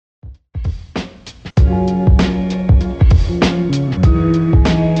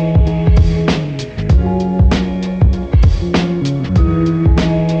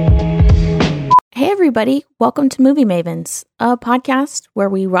Everybody, welcome to Movie Mavens, a podcast where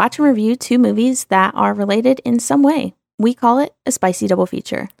we watch and review two movies that are related in some way. We call it a spicy double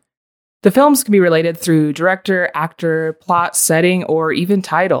feature. The films can be related through director, actor, plot, setting, or even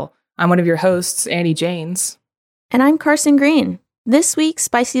title. I'm one of your hosts, Annie Janes. And I'm Carsen Green. This week's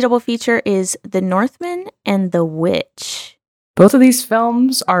spicy double feature is The Northman and The Witch. Both of these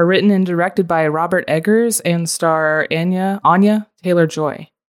films are written and directed by Robert Eggers and star Anya Taylor-Joy.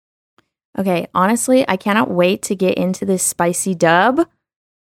 Okay, honestly, I cannot wait to get into this spicy dub.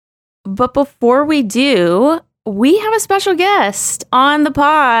 But before we do, we have a special guest on the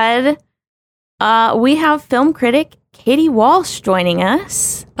pod. We have film critic Katie Walsh joining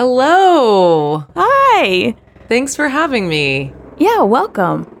us. Hello. Hi. Thanks for having me. Yeah,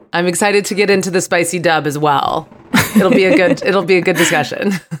 welcome. I'm excited to get into the spicy dub as well. It'll be a good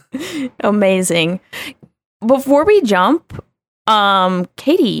discussion. Amazing. Before we jump,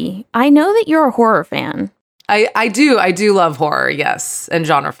 Katie, I know that you're a horror fan. I do love horror, yes, and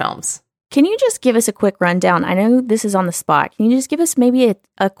genre films. Can you just give us a quick rundown? I know this is on the spot. Can you just give us maybe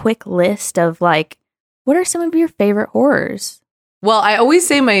a quick list of what are some of your favorite horrors? Well, I always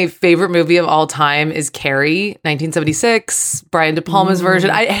say my favorite movie of all time is Carrie, 1976, Brian De Palma's version.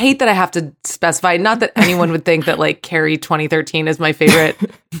 I hate that I have to specify, not that anyone would think that Carrie 2013 is my favorite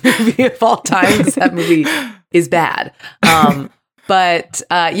movie of all time, because that movie is bad. But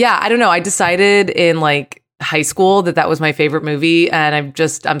I don't know. I decided in high school that was my favorite movie, and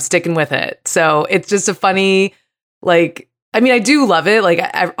I'm sticking with it. So it's just a funny, I do love it.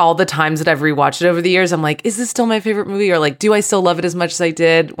 All the times that I've rewatched it over the years, I'm like, is this still my favorite movie? Or do I still love it as much as I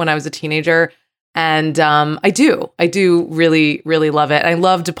did when I was a teenager? And I do really, really love it. I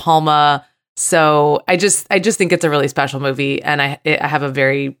love De Palma. So I just think it's a really special movie, and I have a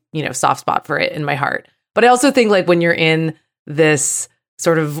very, soft spot for it in my heart. But I also think when you're in this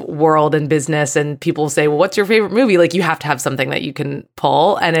sort of world and business and people say, well, what's your favorite movie? You have to have something that you can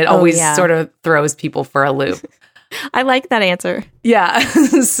pull, and it always sort of throws people for a loop. I like that answer. Yeah.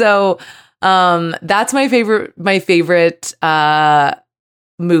 So that's my favorite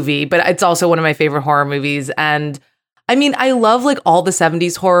movie, but it's also one of my favorite horror movies. And I love all the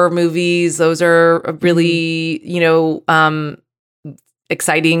 70s horror movies. Those are really,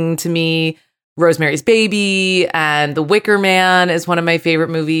 exciting to me. Rosemary's Baby and The Wicker Man is one of my favorite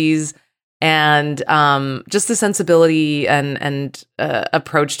movies. And just the sensibility and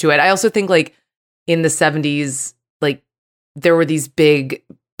approach to it. I also think in the 70s, there were these big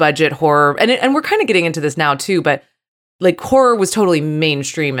budget horror, and we're kind of getting into this now too, but horror was totally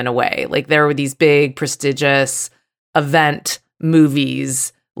mainstream in a way. There were these big prestigious event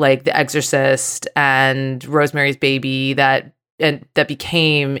movies like The Exorcist and Rosemary's Baby that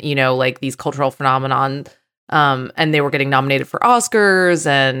became, these cultural phenomenon. And they were getting nominated for Oscars,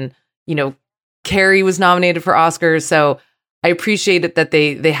 and, Carrie was nominated for Oscars. So I appreciate it that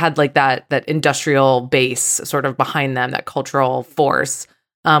they had that industrial base sort of behind them, that cultural force,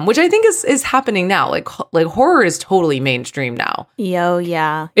 which I think is happening now. Horror is totally mainstream now. Yo,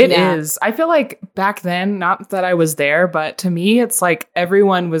 yeah. It is. I feel back then, not that I was there, but to me, it's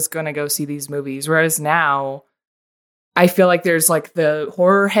everyone was going to go see these movies. Whereas now, I feel there's the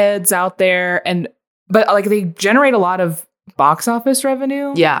horror heads out there, but they generate a lot of box office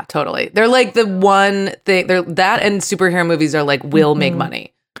revenue. Yeah, totally. They're the one thing, that and superhero movies are will make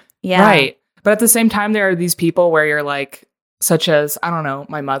money. Yeah. Right. But at the same time, there are these people where you're such as, I don't know,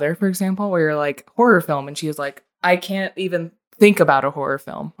 my mother, for example, where you're horror film, and she's I can't even think about a horror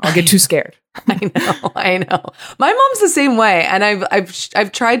film. I'll get too scared. I know. My mom's the same way. And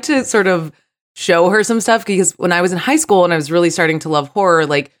I've tried to sort of show her some stuff, because when I was in high school and I was really starting to love horror,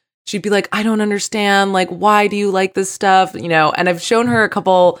 she'd be I don't understand, why do you like this stuff? And I've shown her a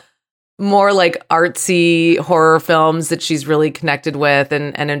couple more artsy horror films that she's really connected with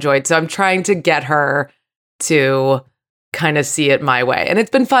and enjoyed. So I'm trying to get her to kind of see it my way. And it's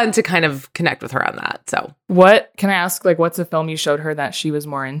been fun to kind of connect with her on that. So what, can I ask, what's a film you showed her that she was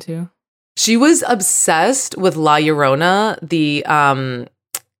more into? She was obsessed with La Llorona,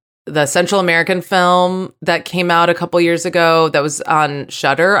 the Central American film that came out a couple years ago that was on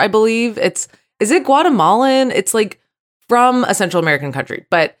Shudder, I believe. Is it Guatemalan? It's from a Central American country,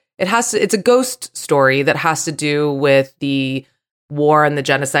 but it's a ghost story that has to do with the war and the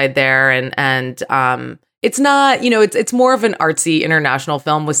genocide there. And it's not, it's more of an artsy international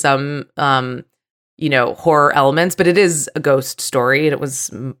film with some, horror elements, but it is a ghost story, and it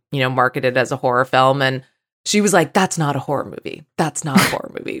was, marketed as a horror film. And she was like, that's not a horror movie. That's not a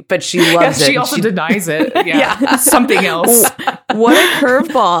horror movie. But she loves it. She also denies it. Yeah. Something else. What a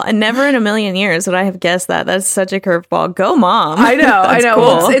curveball. And never in a million years would I have guessed that. That's such a curveball. Go mom. I know. Cool.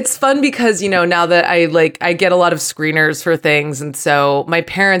 Well, it's fun because, now that I get a lot of screeners for things. And so my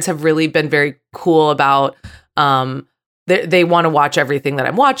parents have really been very cool about, they want to watch everything that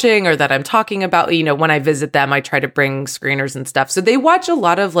I'm watching or that I'm talking about. When I visit them, I try to bring screeners and stuff. So they watch a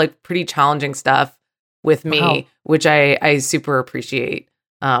lot of like pretty challenging stuff with me, which I super appreciate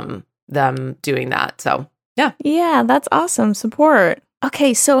them doing that. So yeah. Yeah, that's awesome support.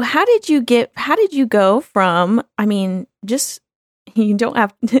 Okay, so how did you go from, you don't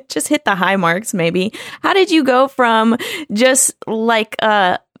have just hit the high marks maybe. How did you go from just like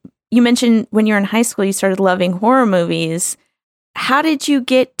you mentioned when you were in high school you started loving horror movies. How did you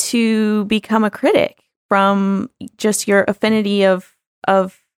get to become a critic from just your affinity of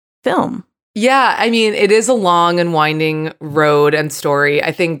film? Yeah, it is a long and winding road and story.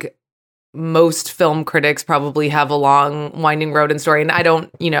 I think most film critics probably have a long winding road and story, and I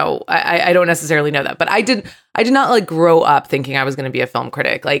don't, I don't necessarily know that, but I did not like grow up thinking I was going to be a film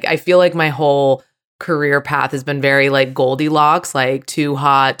critic. Like I feel like my whole career path has been very like Goldilocks, like too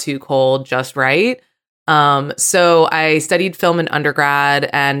hot, too cold, just right. So I studied film in undergrad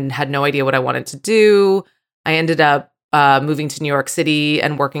and had no idea what I wanted to do. I ended up moving to New York City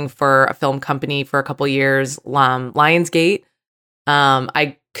and working for a film company for a couple years, Lionsgate.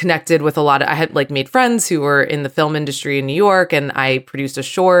 I connected with I had like made friends who were in the film industry in New York, and I produced a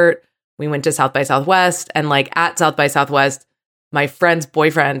short. We went to South by Southwest, and like at South by Southwest, my friend's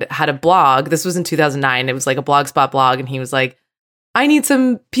boyfriend had a blog. This was in 2009. It was like a Blogspot blog, and he was like, I need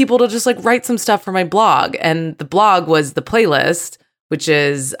some people to just like write some stuff for my blog. And the blog was The Playlist, which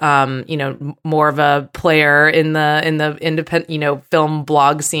is, more of a player in the independent, film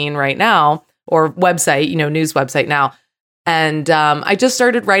blog scene right now, or website, news website now. And I just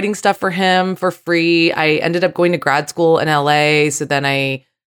started writing stuff for him for free. I ended up going to grad school in LA. So then I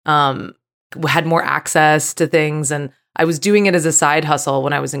had more access to things, and I was doing it as a side hustle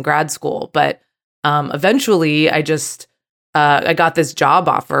when I was in grad school. But eventually I just I got this job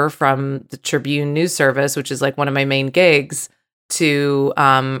offer from the Tribune news service, which is like one of my main gigs, to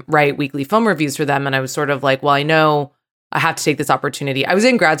write weekly film reviews for them. And I was sort of like, well, I know I have to take this opportunity. I was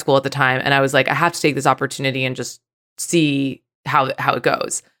in grad school at the time, and I was like, I have to take this opportunity and just see how it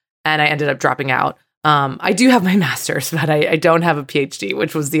goes. And I ended up dropping out. I do have my master's, but I don't have a PhD,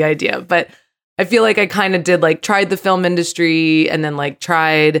 which was the idea. But I feel like I kind of did like tried the film industry and then like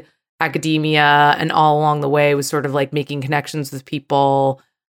tried academia, and all along the way was sort of like making connections with people.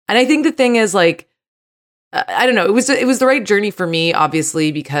 And I think the thing is like, I don't know, it was the right journey for me,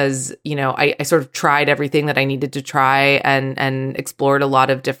 obviously, because, I sort of tried everything that I needed to try and explored a lot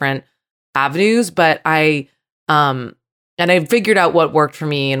of different avenues, but I figured out what worked for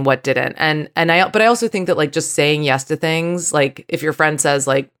me and what didn't. But I also think that like just saying yes to things, like if your friend says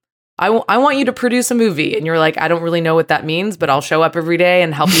like, I want you to produce a movie, and you're like, I don't really know what that means, but I'll show up every day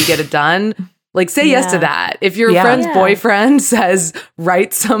and help you get it done. Like say yes to that. If your friend's boyfriend says,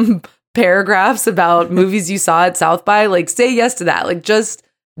 write some paragraphs about movies you saw at South by, like say yes to that. Like just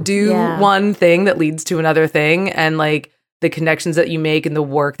do one thing that leads to another thing, and like the connections that you make and the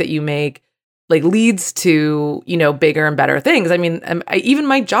work that you make like leads to, bigger and better things. Even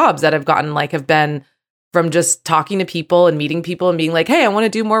my jobs that I've gotten like have been from just talking to people and meeting people and being like, hey, I want to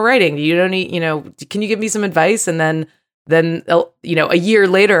do more writing. You don't need, can you give me some advice? And then a year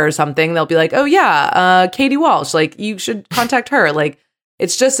later or something, they'll be like, oh yeah, Katie Walsh, like you should contact her. Like,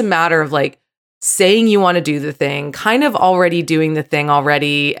 it's just a matter of like saying you want to do the thing, kind of already doing the thing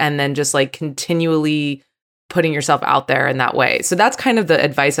already, and then just like continually putting yourself out there in that way. So that's kind of the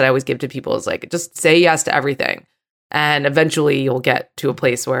advice that I always give to people, is like, just say yes to everything. And eventually you'll get to a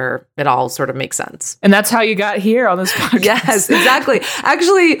place where it all sort of makes sense. And that's how you got here on this podcast. Yes, exactly.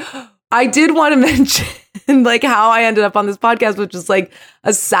 Actually, I did want to mention like how I ended up on this podcast, which was like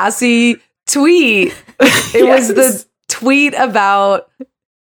a sassy tweet. It was the tweet about,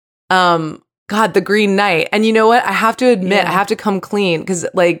 The Green Knight. And you know what? I have to admit, I have to come clean, because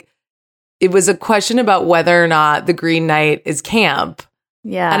like it was a question about whether or not The Green Knight is camp.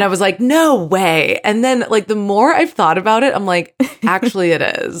 Yeah. And I was like, no way. And then like the more I've thought about it, I'm like, actually it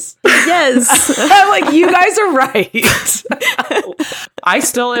is. Yes. I'm like, you guys are right. I'm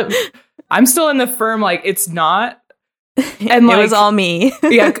still in the firm, like it's not. And like, it was all me.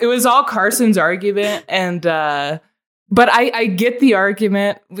 Yeah, it was all Carsen's argument. And But I get the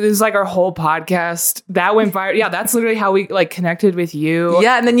argument. It was like our whole podcast that went viral. Yeah, that's literally how we like connected with you.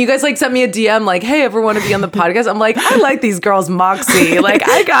 Yeah, and then you guys like sent me a DM like, "Hey, ever want to be on the podcast?" I'm like, "I like these girls' moxie. Like,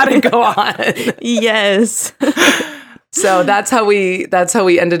 I gotta go on." Yes. So that's how we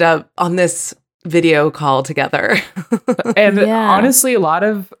ended up on this video call together. And honestly, a lot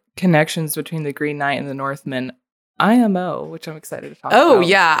of connections between the Green Knight and the Northman. IMO, which I'm excited to talk about. Oh,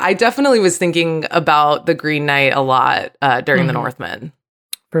 yeah. I definitely was thinking about the Green Knight a lot during the Northman.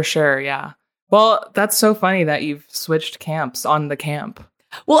 For sure, yeah. Well, that's so funny that you've switched camps on the camp.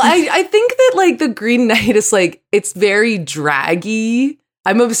 Well, I think that, like, the Green Knight is, like, it's very draggy.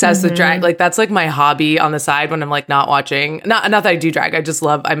 I'm obsessed with drag. Like, that's, like, my hobby on the side when I'm, like, not watching. Not that I do drag. I just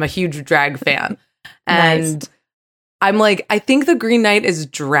I'm a huge drag fan. And... Nice. I'm like, I think the Green Knight is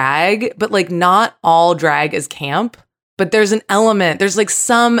drag, but like not all drag is camp. But there's like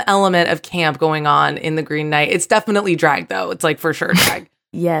some element of camp going on in the Green Knight. It's definitely drag though. It's like for sure drag.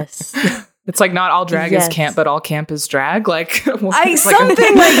 Yes. It's like not all drag is camp, but all camp is drag. Like something like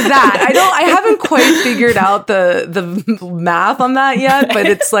that. I haven't quite figured out the math on that yet, but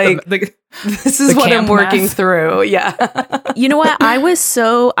it's like this is what I'm working through. Yeah. You know what? I was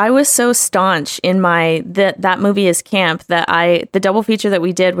so staunch in that movie is camp that the double feature that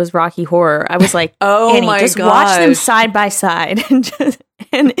we did was Rocky Horror. I was like, oh Annie, my just gosh. watch them side by side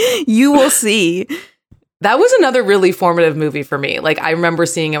and you will see. That was another really formative movie for me. Like, I remember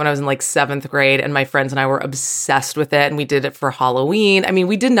seeing it when I was in, like, 7th grade, and my friends and I were obsessed with it, and we did it for Halloween. I mean,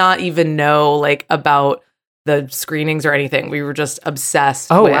 we did not even know, like, about the screenings or anything. We were just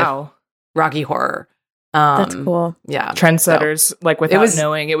obsessed with Rocky Horror. That's cool. Yeah. Trendsetters, like, without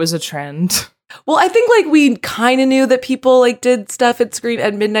knowing it was a trend. Well, I think, like, we kind of knew that people, like, did stuff at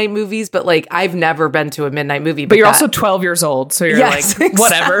midnight movies, but, like, I've never been to a midnight movie. But you're also 12 years old, so you're like,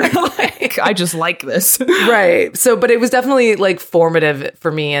 whatever. Like, I just like this. Right. So, but it was definitely, like, formative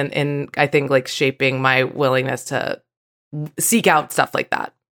for me in I think, like, shaping my willingness to seek out stuff like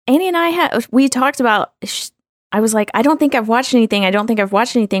that. Annie and we talked about, I was like, I don't think I've watched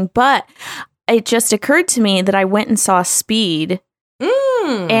anything, but it just occurred to me that I went and saw Speed.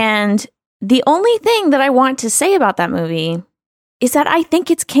 And the only thing that I want to say about that movie is that I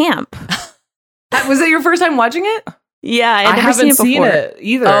think it's camp. Was it your first time watching it? Yeah, I haven't seen it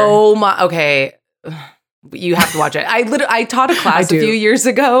either. Oh my, okay. You have to watch it. I taught a class a few years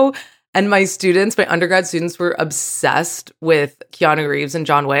ago, and my undergrad students were obsessed with Keanu Reeves and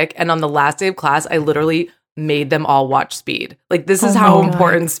John Wick. And on the last day of class, I literally made them all watch Speed. Like, this is how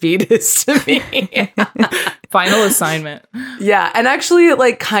important Speed is to me. Final assignment. Yeah, and actually,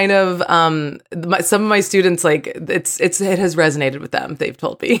 like, kind of, some of my students, like, it has resonated with them. They've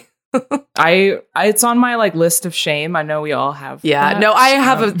told me. It's on my like list of shame. I know we all have. Yeah, no, I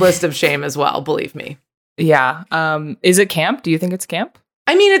have a list of shame as well. Believe me. Yeah. Is it camp? Do you think it's camp?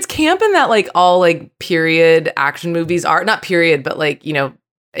 I mean, it's camp in that like all like period action movies are not period, but like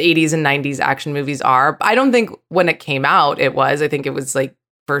 80s and 90s action movies are. I don't think when it came out it was. I think it was like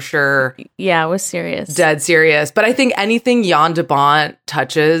for sure. Yeah, it was serious. Dead serious. But I think anything Jan de Bont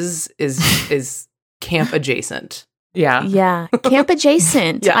touches is camp adjacent. Yeah. Yeah. Camp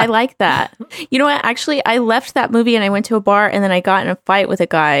adjacent. Yeah. I like that. You know what? Actually, I left that movie and I went to a bar and then I got in a fight with a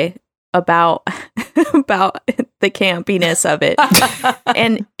guy about the campiness of it.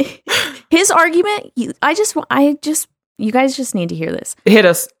 And his argument, you guys just need to hear this. Hit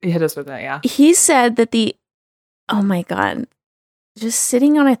us with that, yeah. He said that oh my God, just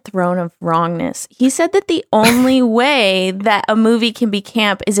sitting on a throne of wrongness. He said that the only way that a movie can be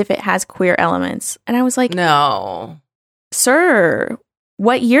camp is if it has queer elements. And I was like, no. Sir,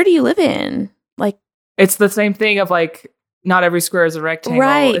 what year do you live in? Like, it's the same thing of like, not every square is a rectangle.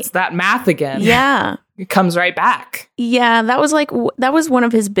 Right. It's that math again. Yeah. It comes right back. Yeah, that was one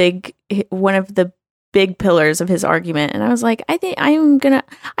of the big pillars of his argument. And I was like, I think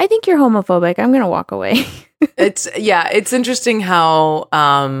you're homophobic. I'm going to walk away. It's interesting how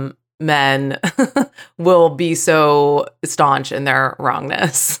men will be so staunch in their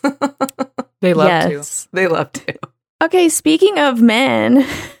wrongness. They love to. They love to. Okay, speaking of men,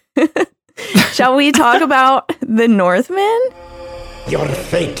 shall we talk about the Northman? Your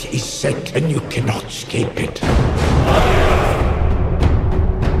fate is set and you cannot escape it.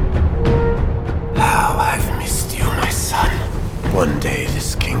 How I've missed you, my son. One day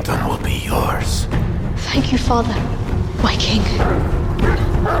this kingdom will be yours. Thank you, Father, my king.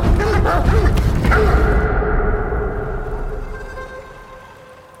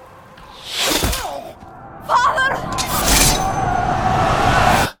 Father!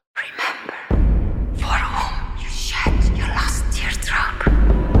 Remember, for whom you shed your last teardrop.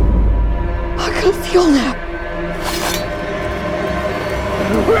 I can feel now.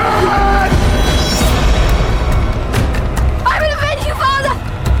 Run! I will avenge you, father!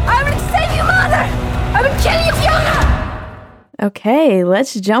 I will save you, mother! I will kill you, Fiona! Okay,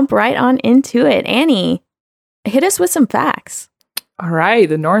 let's jump right on into it. Annie, hit us with some facts. All right.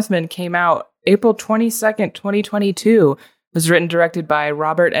 The Northman came out April 22nd, 2022. It was written and directed by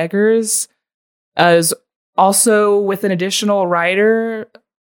Robert Eggers. Is also with an additional writer.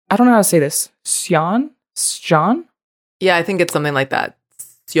 I don't know how to say this. Sjón? Yeah, I think it's something like that.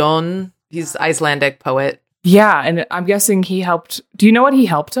 Sjón. He's Icelandic poet. Yeah, and I'm guessing he helped. Do you know what he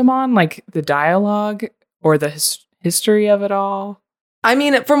helped him on? Like the dialogue or the history of it all? I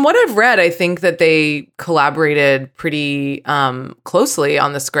mean, from what I've read, I think that they collaborated pretty closely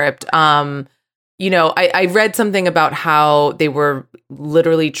on the script. I read something about how they were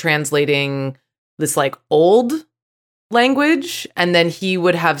literally translating this like old language, and then he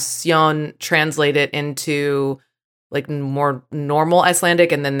would have Sjón translate it into like more normal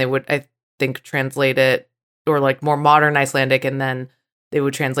Icelandic, and then they would, I think, translate it, or like more modern Icelandic, and then they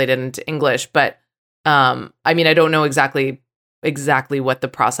would translate it into English. But I mean, I don't know exactly what the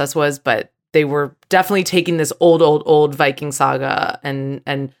process was, but they were definitely taking this old Viking saga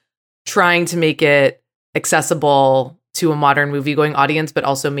and trying to make it accessible to a modern movie-going audience, but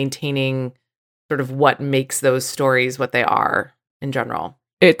also maintaining sort of what makes those stories what they are in general.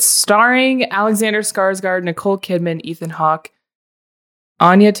 It's starring Alexander Skarsgård, Nicole Kidman, Ethan Hawke,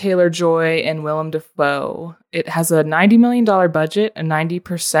 Anya Taylor-Joy, and Willem Dafoe. It has a $90 million budget and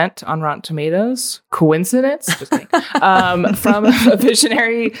 90% on Rotten Tomatoes. Coincidence? Just kidding. From a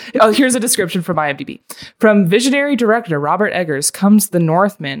visionary... Oh, here's a description from IMDb. From visionary director Robert Eggers comes The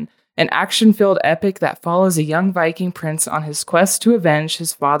Northman, an action-filled epic that follows a young Viking prince on his quest to avenge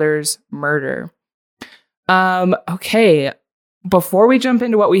his father's murder. Okay. Before we jump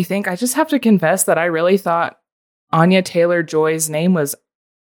into what we think, I just have to confess that I really thought Anya Taylor-Joy's name was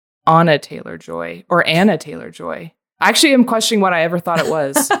Anna Taylor-Joy or Anna Taylor-Joy. I actually am questioning what I ever thought it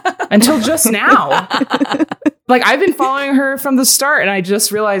was until just now. Like, I've been following her from the start, and I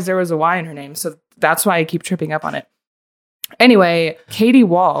just realized there was a Y in her name. So that's why I keep tripping up on it. Anyway, Katie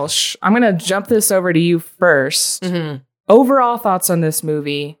Walsh, I'm going to jump this over to you first. Mm-hmm. Overall thoughts on this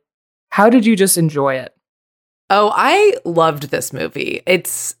movie. How did you just enjoy it? Oh, I loved this movie.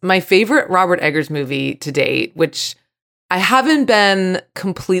 It's my favorite Robert Eggers movie to date, which I haven't been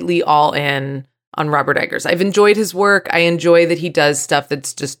completely all in on Robert Eggers. I've enjoyed his work. I enjoy that he does stuff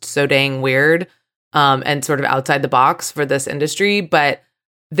that's just so dang weird and sort of outside the box for this industry. But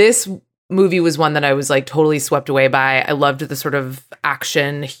this movie was one that I was like totally swept away by. I loved the sort of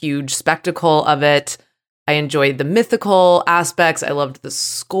action, huge spectacle of it. I enjoyed the mythical aspects. I loved the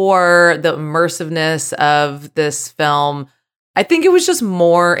score, the immersiveness of this film. I think it was just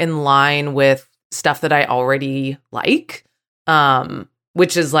more in line with stuff that I already like,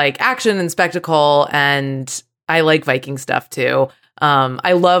 which is like action and spectacle. And I like Viking stuff too.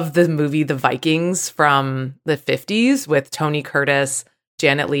 I love the movie The Vikings from the 50s with Tony Curtis,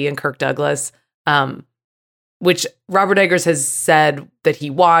 Janet Leigh, and Kirk Douglas. Which Robert Eggers has said that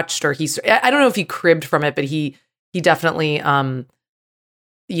he watched, or I don't know if he cribbed from it, but he definitely,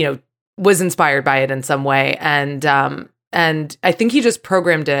 was inspired by it in some way. And I think he just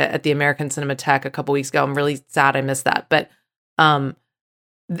programmed it at the American Cinematheque a couple weeks ago. I'm really sad I missed that. But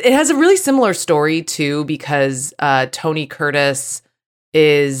it has a really similar story too, because Tony Curtis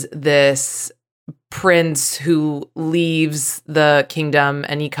is this prince who leaves the kingdom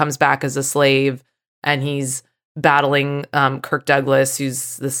and he comes back as a slave, and he's battling Kirk Douglas,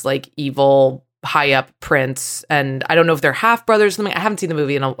 who's this like evil high up prince. And I don't know if they're half brothers or something. I haven't seen the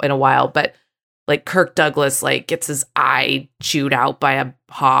movie in a while, but like Kirk Douglas like gets his eye chewed out by a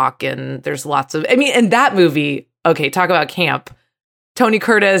hawk, and there's lots of, and that movie, okay, talk about camp. Tony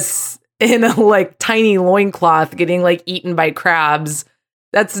Curtis in a like tiny loincloth getting like eaten by crabs.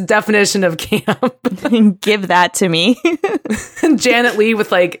 That's the definition of camp. Give that to me. Janet Leigh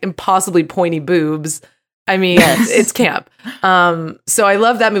with like impossibly pointy boobs. It's camp. So I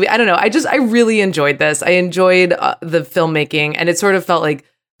love that movie. I don't know. I really enjoyed this. I enjoyed the filmmaking, and it sort of felt like,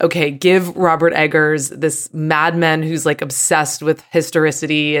 okay, give Robert Eggers, this madman who's like obsessed with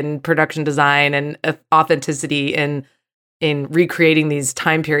historicity and production design and authenticity in recreating these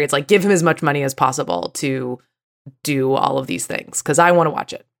time periods, like give him as much money as possible to do all of these things, because I want to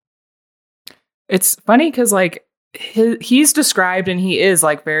watch it. It's funny because like he's described, and he is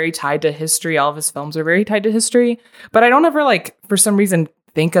like very tied to history. All of his films are very tied to history, but I don't ever like, for some reason,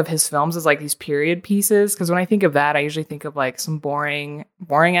 think of his films as like these period pieces, because when I think of that, I usually think of like some boring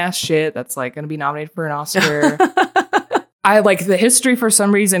ass shit that's like going to be nominated for an Oscar. I like the history for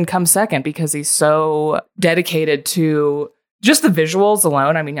some reason comes second, because he's so dedicated to just the visuals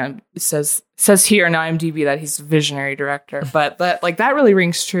alone. I mean, it says here on IMDb that he's a visionary director, but that really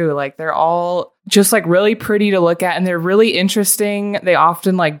rings true. Like they're all just like really pretty to look at, and they're really interesting. They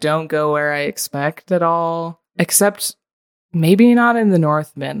often like don't go where I expect at all, except maybe not in The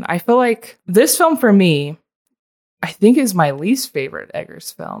Northman. I feel like this film for me, I think is my least favorite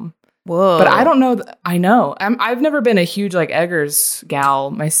Eggers film. Whoa. But I don't know. I know. I've never been a huge like Eggers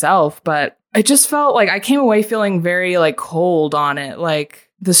gal myself, but it just felt like I came away feeling very like cold on it. Like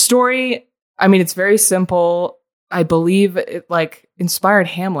the story, I mean, it's very simple. I believe it like inspired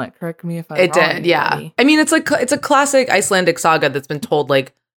Hamlet. Correct me if I'm wrong. It did, yeah. I mean, it's a classic Icelandic saga that's been told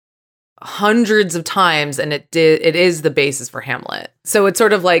like hundreds of times, and it is the basis for Hamlet. So it's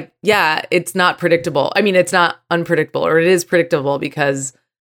sort of like, yeah, it's not predictable. I mean, it's not unpredictable, or it is predictable because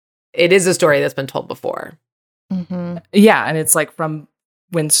it is a story that's been told before. Mm-hmm. Yeah, and it's like from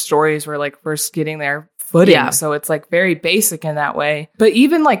when stories were like first getting their footing. Yeah. So it's like very basic in that way. But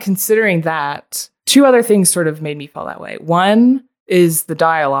even like considering that, two other things sort of made me feel that way. One is the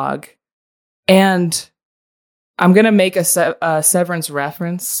dialogue. And I'm going to make a Severance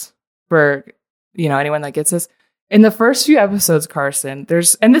reference for, anyone that gets this. In the first few episodes, Carsen,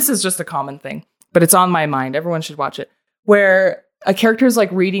 and this is just a common thing, but it's on my mind. Everyone should watch it. Where a character is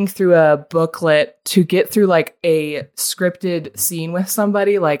like reading through a booklet to get through like a scripted scene with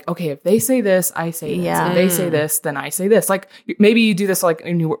somebody. Like, okay, if they say this, I say this. Yeah. If they say this, then I say this. Like maybe you do this like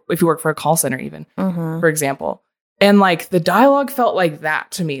if you work for a call center, even for example. And like the dialogue felt like that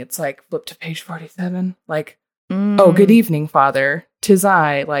to me. It's like flip to page 47. Like, oh, good evening, father. 'Tis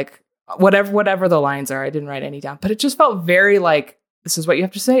I. Like whatever the lines are. I didn't write any down, but it just felt very like this is what you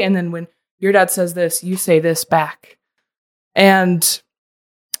have to say. And then when your dad says this, you say this back. And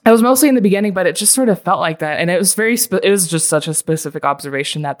it was mostly in the beginning, but it just sort of felt like that. And it was it was just such a specific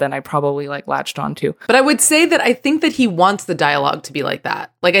observation that then I probably like latched onto. But I would say that I think that he wants the dialogue to be like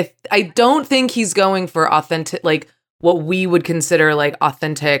that. Like, I don't think he's going for authentic, like what we would consider like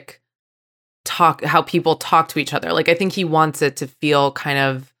authentic talk, how people talk to each other. Like, I think he wants it to feel kind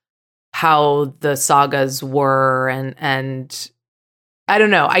of how the sagas were. And I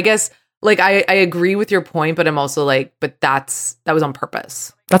don't know, I guess. Like, I agree with your point, but I'm also like, but that was on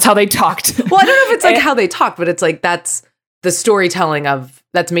purpose. That's how they talked. Well, I don't know if it's like how they talk, but it's like, that's the storytelling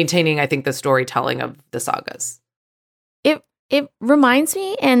that's maintaining, I think, the storytelling of the sagas. It reminds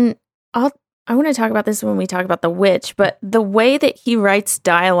me, and I want to talk about this when we talk about The Witch, but the way that he writes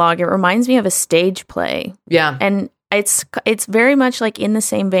dialogue, it reminds me of a stage play. Yeah. And it's very much like in the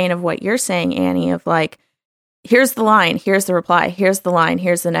same vein of what you're saying, Annie, of like, here's the line, here's the reply, here's the line,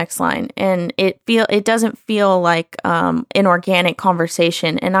 here's the next line. And it doesn't feel like an organic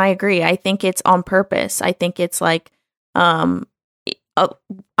conversation. And I agree. I think it's on purpose. I think it's like, I'm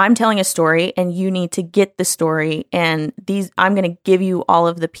telling a story and you need to get the story. And I'm going to give you all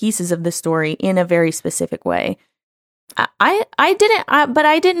of the pieces of the story in a very specific way.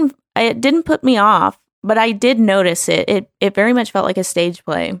 It didn't put me off, but I did notice it. It very much felt like a stage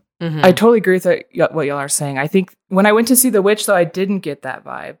play. Mm-hmm. I totally agree with what y'all are saying. I think when I went to see The Witch, though, I didn't get that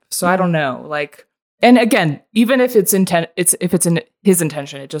vibe. So I don't know. Like, and again, even if it's in his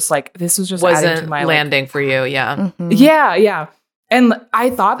intention, it just like this was just wasn't adding to my landing for you. Yeah. Mm-hmm. Yeah. And I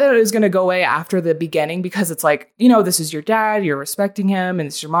thought that it was going to go away after the beginning because it's like, this is your dad, you're respecting him, and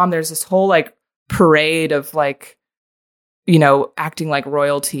it's your mom. There's this whole like parade of like, acting like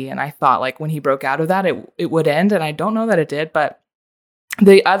royalty. And I thought like when he broke out of that, it would end. And I don't know that it did, but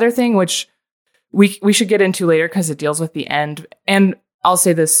the other thing, which we should get into later because it deals with the end, and I'll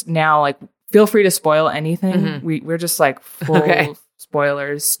say this now, like, feel free to spoil anything. Mm-hmm. We're just like full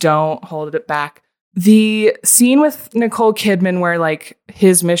spoilers. Don't hold it back. The scene with Nicole Kidman where like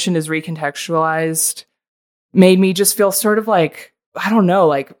his mission is recontextualized made me just feel sort of like, I don't know,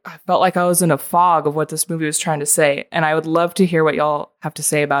 like I felt like I was in a fog of what this movie was trying to say. And I would love to hear what y'all have to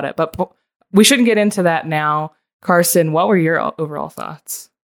say about it, but we shouldn't get into that now. Carsen, what were your overall thoughts?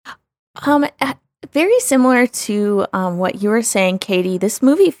 Very similar to what you were saying, Katie. This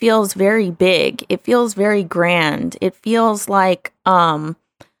movie feels very big. It feels very grand. It feels like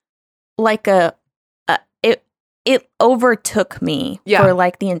it overtook me for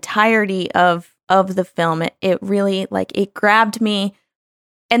like the entirety of the film. It really like it grabbed me,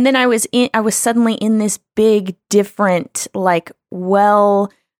 and then I was suddenly in this big, different, like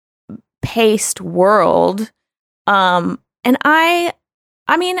well paced world. And I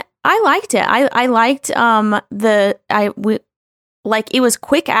mean, I liked it. I liked it was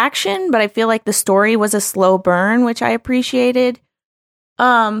quick action, but I feel like the story was a slow burn, which I appreciated.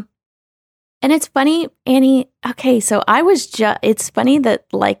 And it's funny, Annie. Okay, so it's funny that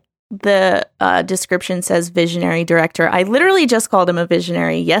like the description says visionary director. I literally just called him a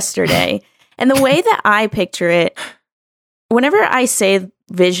visionary yesterday. And the way that I picture it, whenever I say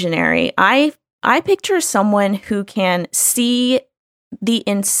visionary, I picture someone who can see the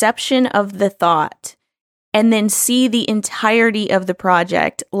inception of the thought and then see the entirety of the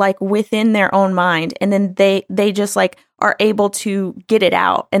project like within their own mind, and then they just like are able to get it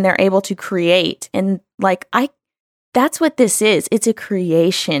out and they're able to create. And like that's what this is. It's a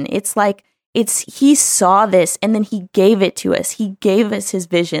creation. It's like he saw this and then he gave it to us. He gave us his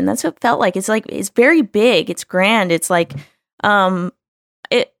vision. That's what it felt like. It's like it's very big. It's grand. It's like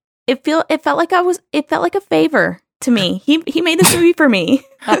it felt like a favor to me. He made this movie for me.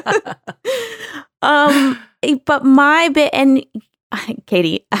 But my bit, and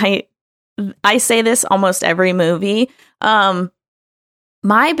Katie, I say this almost every movie.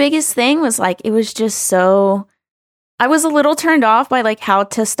 My biggest thing was like, it was just so, I was a little turned off by like how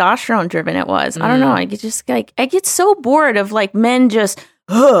testosterone driven it was. I don't know. I get so bored of like men just,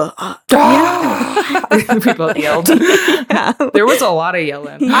 people yelled. Yeah. There was a lot of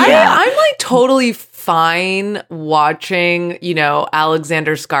yelling. Yeah. I'm like totally fine watching,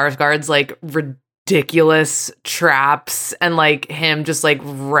 Alexander Skarsgård's like ridiculous traps and like him just like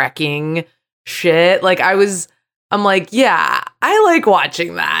wrecking shit. Like I'm like, yeah, I like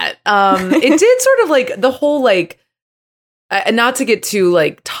watching that. It did sort of like the whole like, not to get too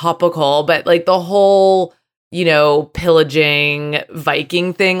like topical, but like the whole, pillaging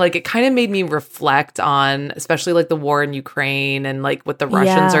Viking thing, like it kind of made me reflect on especially like the war in Ukraine and like what the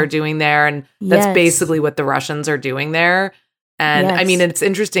Russians are doing there. And that's basically what the Russians are doing there. And I mean, it's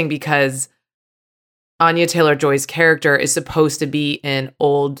interesting because Anya Taylor-Joy's character is supposed to be in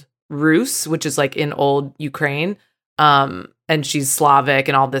Old Rus, which is like in Old Ukraine. And she's Slavic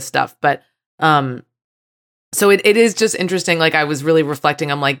and all this stuff. But so it is just interesting. Like I was really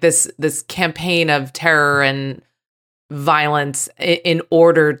reflecting. I'm like this campaign of terror and violence in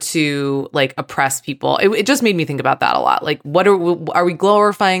order to like oppress people. It just made me think about that a lot. Like, what are we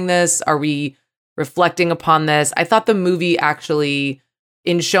glorifying this? Are we reflecting upon this? I thought the movie actually,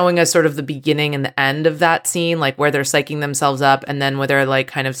 in showing us sort of the beginning and the end of that scene, like where they're psyching themselves up, and then where they're like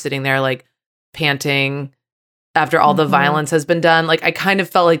kind of sitting there like panting after all the violence has been done. Like I kind of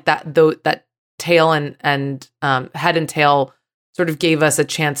felt like that tail and head and tail sort of gave us a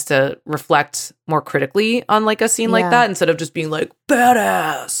chance to reflect more critically on like a scene like that instead of just being like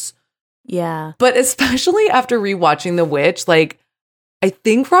badass. Yeah. But especially after rewatching The Witch, like I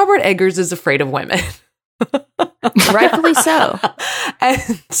think Robert Eggers is afraid of women. Rightfully so.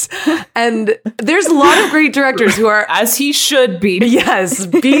 And there's a lot of great directors who are, as he should be. Yes,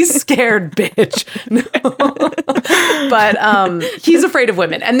 be scared, bitch. No. But he's afraid of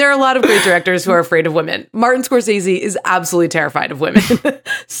women, and there are a lot of great directors who are afraid of women. Martin Scorsese is absolutely terrified of women.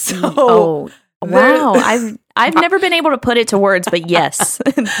 So, wow, I've never been able to put it to words, but yes,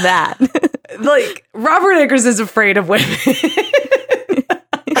 that like Robert Eggers is afraid of women.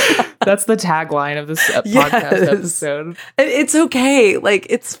 That's the tagline of this podcast episode. And it's okay. Like,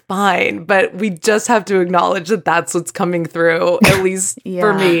 it's fine. But we just have to acknowledge that that's what's coming through, at least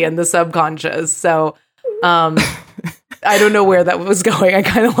for me and the subconscious. So I don't know where that was going. I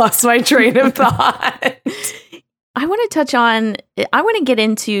kind of lost my train of thought. I want to get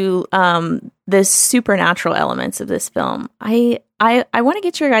into the supernatural elements of this film. I want to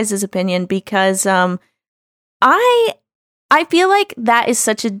get your guys' opinion because I feel like that is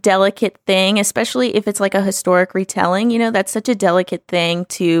such a delicate thing, especially if it's like a historic retelling, that's such a delicate thing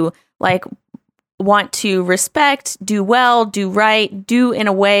to like want to respect, do well, do right, do in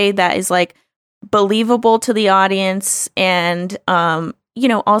a way that is like believable to the audience and,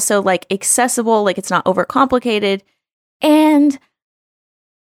 also like accessible, like it's not overcomplicated. And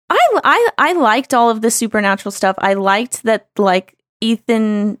I liked all of the supernatural stuff. I liked that like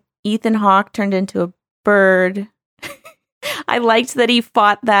Ethan Hawke turned into a bird. I liked that he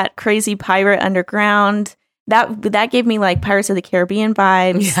fought that crazy pirate underground. That gave me like Pirates of the Caribbean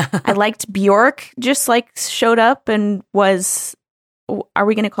vibes. Yeah. I liked Bjork just like showed up and was, are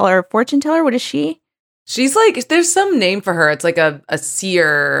we going to call her a fortune teller? What is she? She's like, there's some name for her. It's like a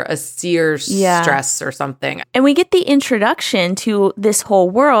seer stress or something. And we get the introduction to this whole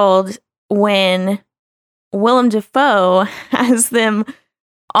world when Willem Dafoe has them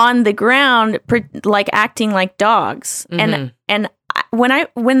on the ground, like acting like dogs. Mm-hmm. And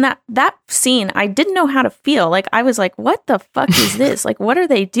when that scene, I didn't know how to feel. Like I was like, what the fuck is this? Like, what are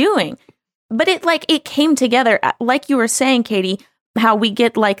they doing? But it came together, like you were saying, Katie, how we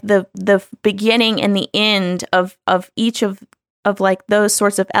get like the beginning and the end of each of like those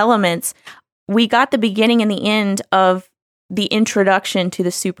sorts of elements. We got the beginning and the end of the introduction to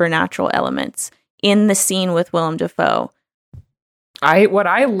the supernatural elements in the scene with Willem Dafoe. What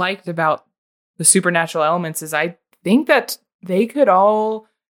I liked about the supernatural elements is I think that they could all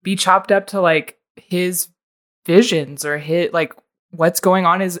be chopped up to like his visions or his like what's going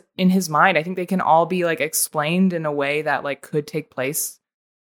on in his mind. I think they can all be like explained in a way that like could take place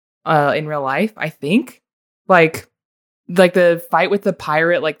in real life. I think like the fight with the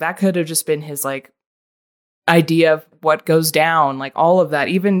pirate, like that could have just been his like idea of what goes down, like all of that.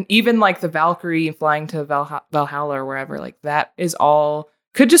 Even like the Valkyrie flying to Valhalla or wherever, like that is all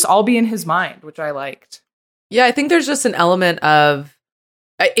could just all be in his mind, which I liked. Yeah, I think there's just an element of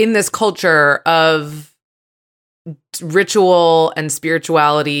in this culture of ritual and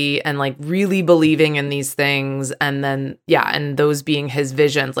spirituality and like really believing in these things, and then and those being his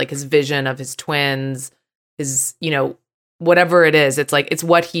visions, like his vision of his twins, his, you know, whatever it is, it's like it's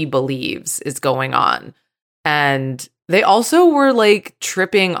what he believes is going on. And they also were like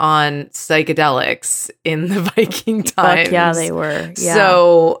tripping on psychedelics in the Viking times. Fuck yeah, they were. Yeah.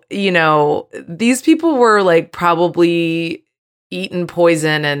 So, you know, these people were like probably eating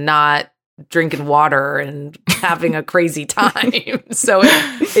poison and not drinking water and having a crazy time. So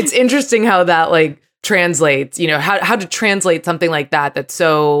it's interesting how that like translates, you know, how to translate something like that that's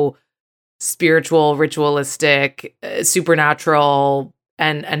so spiritual, ritualistic, supernatural,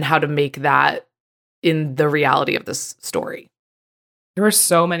 and how to make that in the reality of this story. There were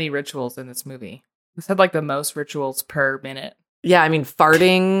so many rituals in this movie. This had like the most rituals per minute. Yeah, I mean,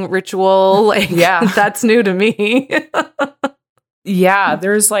 farting ritual, like that's new to me. Yeah,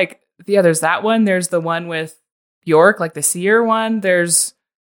 there's that one. There's the one with Bjork, like the seer one. There's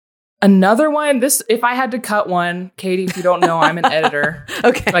another one. This, if I had to cut one, Katie, if you don't know, I'm an editor.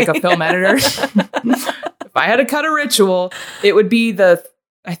 Okay. Like a film editor. If I had to cut a ritual, it would be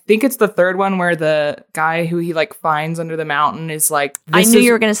I think it's the third one where the guy who he like finds under the mountain is like, I knew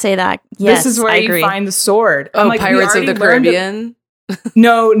you were going to say that. Yes, this is where you find the sword. Oh, like, Pirates of the Caribbean?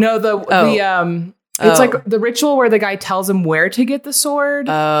 No, it's like the ritual where the guy tells him where to get the sword.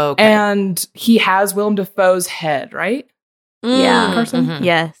 Oh, okay. And he has Willem Dafoe's head, right? Yeah. Carsen? Mm-hmm.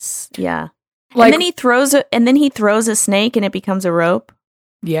 Yes. Yeah. Like, and then he throws a snake and it becomes a rope.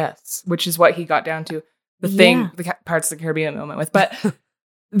 Yes, which is what he got down to. The thing, the Pirates of the Caribbean moment with. But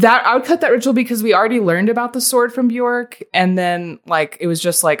that I would cut that ritual because we already learned about the sword from Bjork. And then like it was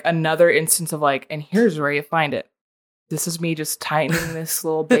just like another instance of like, and here's where you find it. This is me just tightening this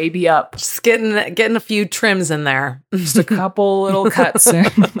little baby up. Just getting a few trims in there. Just a couple little cuts in.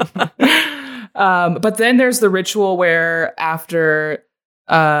 But then there's the ritual where after,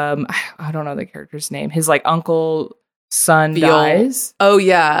 I don't know the character's name, his like uncle son dies. Oh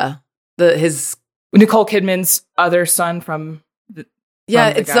yeah. His Nicole Kidman's other son from the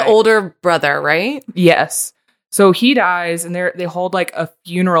it's the older brother, right? Yes. So he dies and they hold like a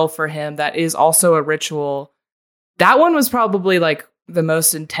funeral for him that is also a ritual. That one was probably like the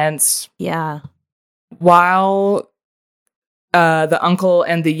most intense. Yeah. While the uncle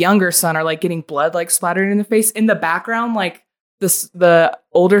and the younger son are like getting blood like splattered in the face. In the background, like the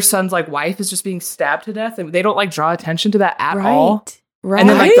older son's like wife is just being stabbed to death, and they don't like draw attention to that at all. Right. And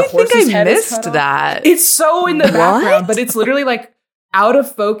then like the I think horse's I head missed is cut off. that. It's so in the background, but it's literally like out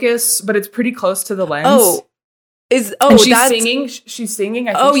of focus, but it's pretty close to the lens. And she's singing. She's singing.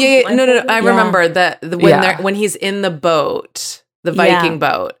 I think No. I remember that when he's in the boat, the Viking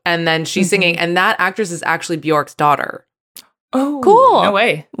boat, and then she's singing, and that actress is actually Bjork's daughter. Oh, cool! No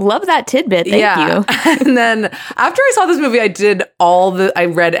way. Love that tidbit. Thank you. And then after I saw this movie, I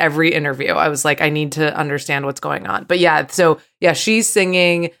read every interview. I was like, I need to understand what's going on. But she's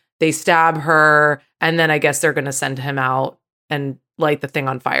singing. They stab her, and then I guess they're going to send him out and light the thing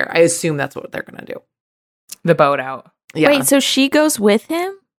on fire. I assume that's what they're going to do. The boat out. Yeah. Wait, so she goes with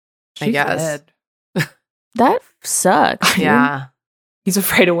him? I guess. Dead. That sucks. Yeah. He's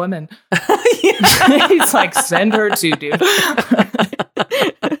afraid of women. He's like, send her too, dude.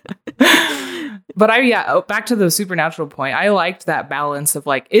 But back to the supernatural point. I liked that balance of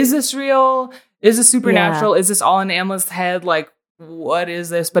like, is this real? Is this supernatural? Is this all in Amla's head? Like, what is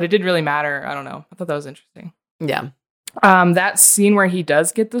this? But it didn't really matter. I don't know. I thought that was interesting. Yeah. That scene where he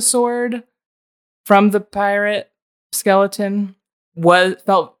does get the sword from the pirate skeleton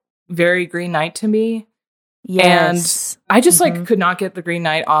felt very Green Knight to me. Yes. And I just like could not get the Green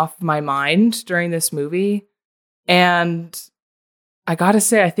Knight off my mind during this movie. And I gotta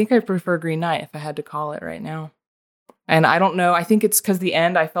say, I think I prefer Green Knight if I had to call it right now. And I don't know. I think it's because the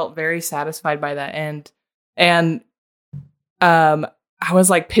end, I felt very satisfied by that end. And I was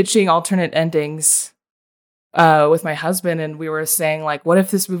like pitching alternate endings with my husband, and we were saying like, what if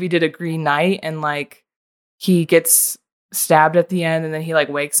this movie did a Green Knight and like he gets stabbed at the end, and then he like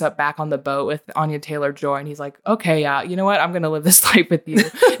wakes up back on the boat with Anya Taylor-Joy, and he's like, okay, yeah, you know what? I'm gonna live this life with you.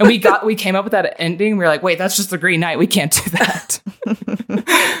 And we came up with that ending. We were like, wait, that's just the Green Knight. We can't do that.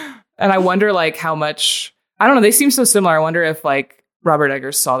 And I wonder like how much, I don't know, they seem so similar. I wonder if like Robert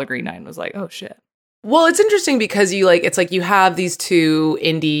Eggers saw the Green Knight and was like, oh shit. Well, it's interesting because it's like you have these two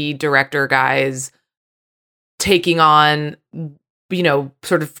indie director guys taking on,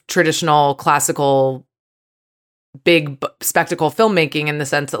 sort of traditional classical big spectacle filmmaking, in the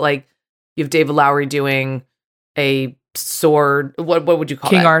sense that like you have David Lowery doing a sword, what would you call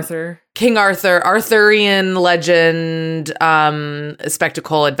King that? King Arthur, Arthurian legend,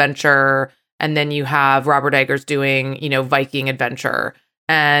 spectacle adventure, and then you have Robert Eggers doing, Viking adventure.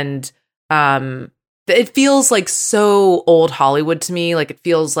 And it feels like so old Hollywood to me. Like it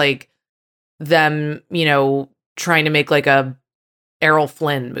feels like them, trying to make like a Errol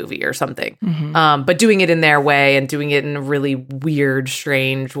Flynn movie or something, but doing it in their way and doing it in a really weird,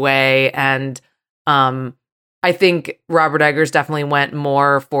 strange way. And I think Robert Eggers definitely went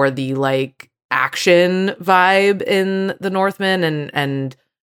more for the like action vibe in The Northman, and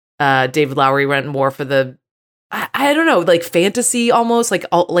David Lowery went more for the, I don't know, like fantasy almost, like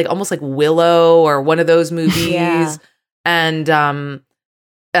almost like Willow or one of those movies. Yeah. And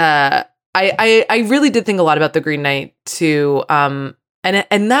I really did think a lot about The Green Knight too. And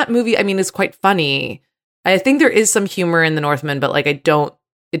that movie, I mean, is quite funny. I think there is some humor in The Northman, but like it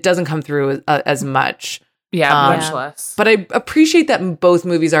doesn't come through as much. Yeah, much less. But I appreciate that both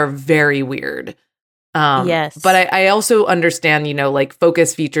movies are very weird. Yes. But I also understand, like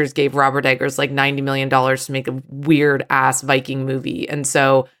Focus Features gave Robert Eggers like $90 million to make a weird ass Viking movie. And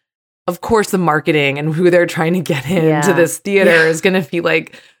so, of course, the marketing and who they're trying to get into this theater is going to be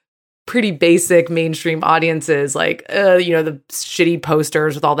like pretty basic mainstream audiences, like, the shitty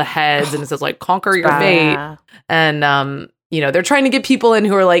posters with all the heads and it says like conquer your fate. And, they're trying to get people in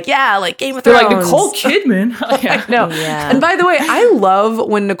who are like, yeah, like Game of Thrones. They're like Nicole Kidman. I know. Yeah. And by the way, I love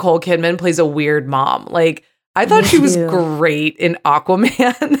when Nicole Kidman plays a weird mom. Like, I thought she was great in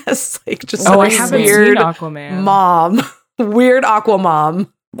Aquaman as like just I haven't seen Aquaman. Mom. Weird Aqua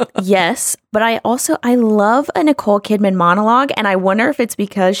mom. Yes, but I love a Nicole Kidman monologue, and I wonder if it's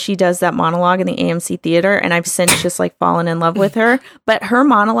because she does that monologue in the AMC theater, and I've since just like fallen in love with her. But her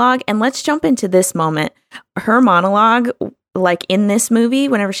monologue, and let's jump into this moment. Her monologue, like in this movie,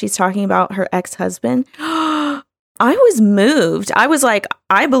 whenever she's talking about her ex-husband, I was moved. I was like,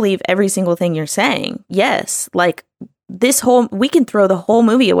 I believe every single thing you're saying. Yes, like we can throw the whole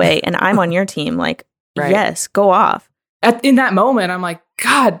movie away, and I'm on your team. Like, yes, go off. In that moment, I'm like,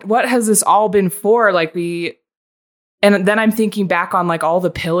 God, what has this all been for? Like and then I'm thinking back on like all the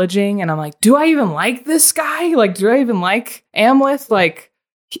pillaging, and I'm like, do I even like this guy? Like, do I even like Amleth? Like,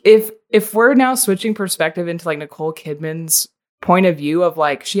 if we're now switching perspective into like Nicole Kidman's point of view of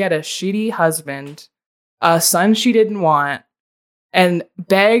like, she had a shitty husband, a son she didn't want, and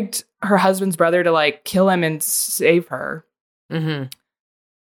begged her husband's brother to like kill him and save her. Mm-hmm.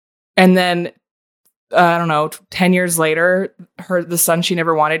 And then, I don't know, 10 years later, the son she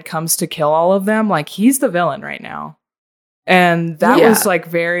never wanted comes to kill all of them. Like, he's the villain right now. And that was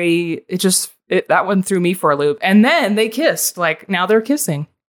like that one threw me for a loop. And then they kissed. Like, now they're kissing.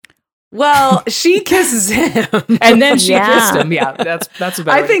 Well, she kisses him. And then she kissed him. Yeah, that's a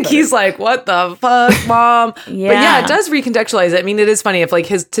better I think he's like, what the fuck, mom? But yeah, it does recontextualize it. I mean, it is funny if like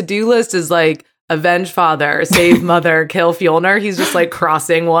his to-do list is like avenge father, save mother, kill Fjolnir. He's just like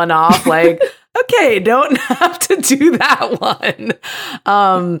crossing one off like, okay, don't have to do that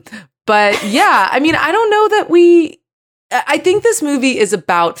one. But yeah, I mean, I don't know that I think this movie is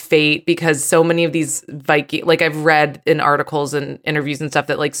about fate, because so many of these Viking, like I've read in articles and interviews and stuff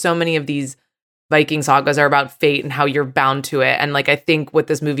that like so many of these Viking sagas are about fate and how you're bound to it. And like, I think what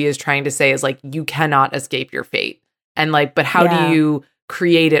this movie is trying to say is like, you cannot escape your fate. And like, but how do you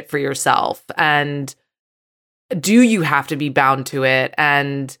create it for yourself? And do you have to be bound to it?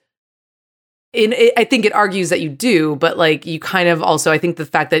 And I think it argues that you do, but like you kind of also, I think the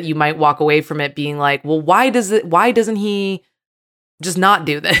fact that you might walk away from it being like, well, why doesn't he just not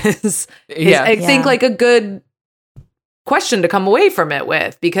do this? I think like a good question to come away from it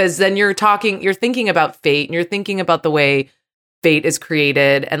with, because then you're thinking about fate, and you're thinking about the way fate is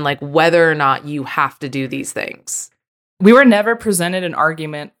created and like whether or not you have to do these things. We were never presented an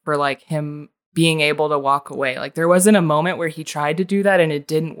argument for like him being able to walk away. Like, there wasn't a moment where he tried to do that and it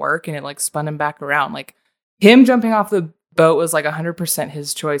didn't work and it like spun him back around. Like, him jumping off the boat was like 100%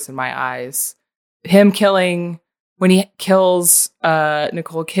 his choice in my eyes. Him when he kills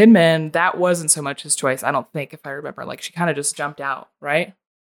Nicole Kidman, that wasn't so much his choice, I don't think, if I remember. Like, she kind of just jumped out, right?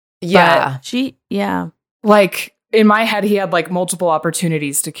 Yeah. Like, in my head, he had like multiple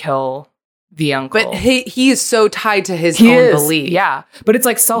opportunities to kill the uncle. But he is so tied to his own belief. Yeah. But it's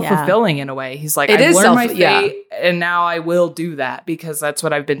like self-fulfilling in a way. He's like, I've learned my fate and now I will do that because that's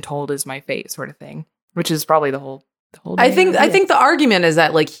what I've been told is my fate, sort of thing. Which is probably the whole I think the argument is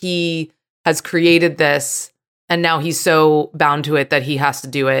that like he has created this and now he's so bound to it that he has to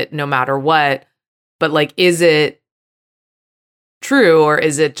do it no matter what. But like, is it true or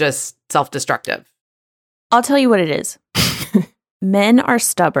is it just self-destructive? I'll tell you what it is. Men are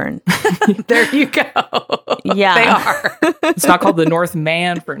stubborn. There you go. Yeah. They are. It's not called the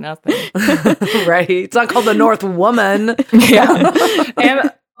Northman for nothing. Right. It's not called the North Woman. Yeah.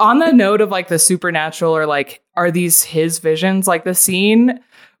 And on the note of like the supernatural or like, are these his visions? Like the scene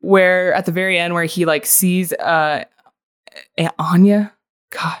where at the very end where he like sees Anya.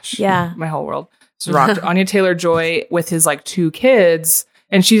 Gosh. Yeah. My whole world is rocked. Anya Taylor-Joy with his like 2 kids.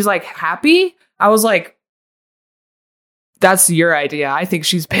 And she's like happy. I was like, that's your idea. I think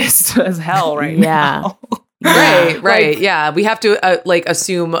she's pissed as hell now. Right. Like, yeah. We have to like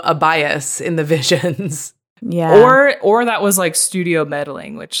assume a bias in the visions. Yeah. Or that was like studio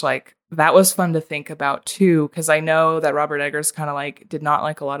meddling, which like that was fun to think about too. Cause I know that Robert Eggers kind of like did not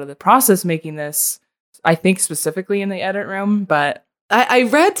like a lot of the process making this, I think specifically in the edit room, but I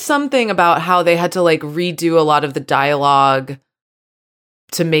read something about how they had to like redo a lot of the dialogue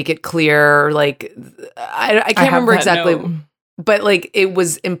to make it clear, like I can't remember exactly, but like it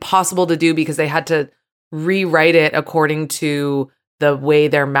was impossible to do because they had to rewrite it according to the way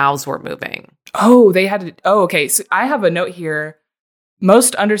their mouths were moving. Oh, they had to. Oh, okay. So I have a note here.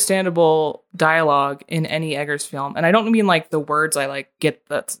 Most understandable dialogue in any Eggers film, and I don't mean like the words. I like get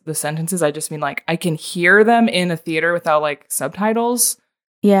the sentences. I just mean like I can hear them in a theater without like subtitles.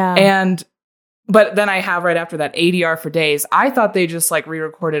 Yeah, But then I have right after that ADR for days. I thought they just like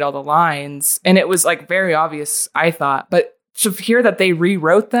re-recorded all the lines and it was like very obvious, I thought. But to hear that they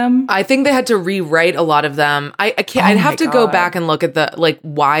rewrote them. I think they had to rewrite a lot of them. I can't, I'd have to go back and look at the like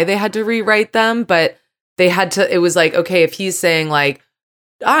why they had to rewrite them, but they had to, it was like, okay, if he's saying like,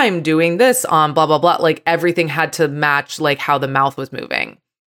 I'm doing this on blah, blah, blah, like everything had to match like how the mouth was moving,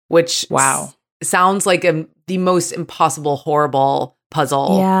 which sounds like the most impossible, horrible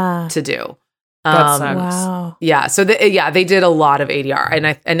puzzle to do. That sucks. Wow. Yeah. So they did a lot of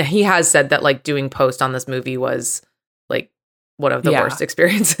ADR, and he has said that like doing post on this movie was like one of the worst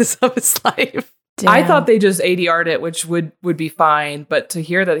experiences of his life. Damn. I thought they just ADR'd it, which would be fine, but to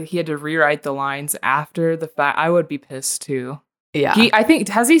hear that he had to rewrite the lines after the fact, I would be pissed too. Yeah. I think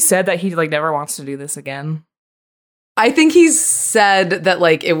has he said that he like never wants to do this again? I think he's said that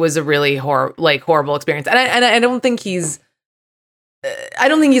like it was a really horrible experience, and I don't think he's. I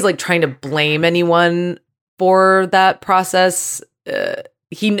don't think he's like trying to blame anyone for that process.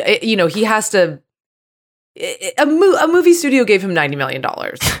 He has to. A movie studio gave him $90 million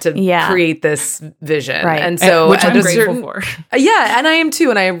to create this vision, right? And so, which I'm grateful for. Yeah, and I am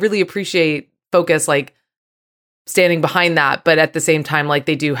too, and I really appreciate Focus like standing behind that. But at the same time, like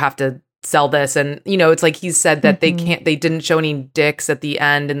they do have to sell this, and it's like he said that they didn't show any dicks at the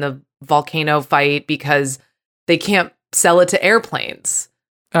end in the volcano fight because they can't sell it to airplanes.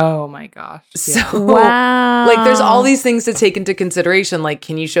 Oh my gosh. Yeah. So like there's all these things to take into consideration. Like,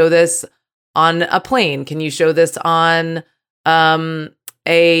 can you show this on a plane? Can you show this on can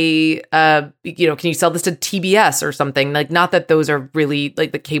you sell this to TBS or something? Like, not that those are really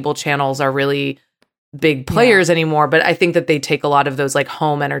like the cable channels are really big players anymore, but I think that they take a lot of those like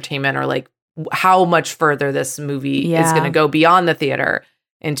home entertainment or like how much further this movie is going to go beyond the theater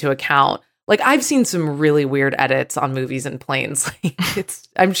into account. Like, I've seen some really weird edits on movies and planes. Like,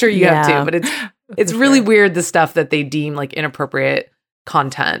 I'm sure you have too, but it's really weird, the stuff that they deem like inappropriate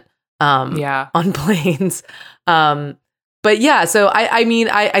content on planes. But yeah, so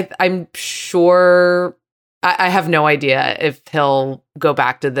I'm sure I have no idea if he'll go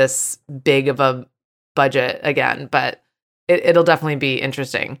back to this big of a budget again, but it'll definitely be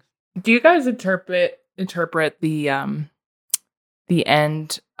interesting. Do you guys interpret the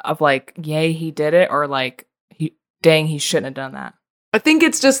end of like, yay, he did it, or like, he shouldn't have done that? I think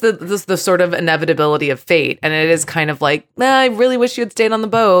it's just the sort of inevitability of fate, and it is kind of like, I really wish you had stayed on the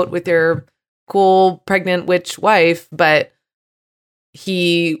boat with your cool pregnant witch wife, but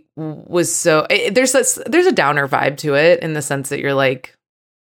he was so there's a downer vibe to it in the sense that you're like,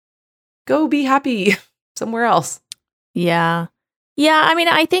 go be happy somewhere else. Yeah. I mean,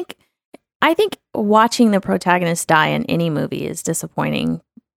 I think watching the protagonist die in any movie is disappointing,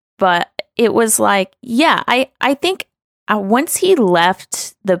 but it was like, I think once he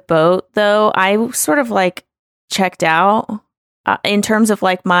left the boat, though, I sort of like checked out in terms of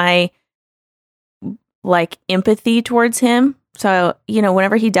like my like empathy towards him. So,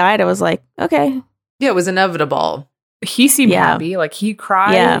 whenever he died, I was like, okay. Yeah, it was inevitable. He seemed happy. Like, he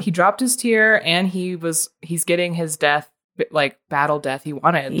cried, Yeah. he dropped his tear, and he's getting his death, like, battle death he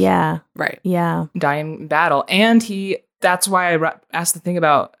wanted. Yeah. Right. Yeah. Dying in battle. And that's why I asked the thing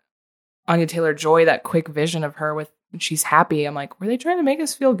about Anya Taylor-Joy, that quick vision of her when she's happy. I'm like, were they trying to make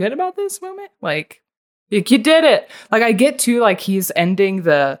us feel good about this moment? Like, you did it. Like, I get to, like, he's ending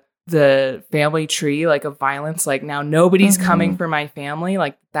the family tree, like, of violence. Like, now nobody's coming for my family.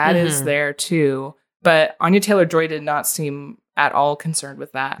 Like, that is there too. But Anya Taylor-Joy did not seem at all concerned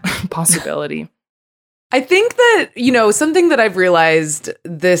with that possibility. I think that, something that I've realized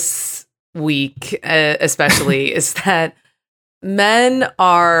this week, especially, is that men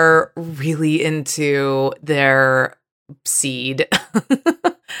are really into their seed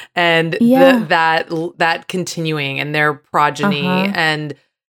and that continuing and their progeny. And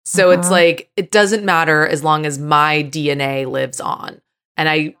so it's like, it doesn't matter as long as my DNA lives on. And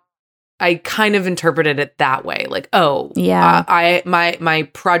I kind of interpreted it that way. Like, my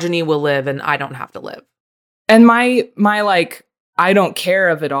progeny will live and I don't have to live. And my like, I don't care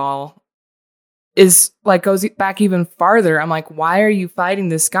of it all is like, goes back even farther. I'm like, why are you fighting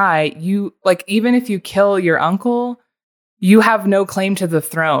this guy? You, like, even if you kill your uncle, you have no claim to the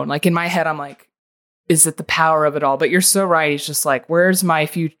throne. Like, in my head, I'm like, is it the power of it all? But you're so right. He's just like, where's my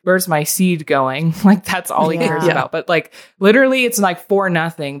seed going? Like, that's all he cares about. But like, literally, it's like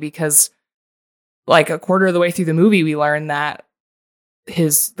 4-0 because like a quarter of the way through the movie, we learn that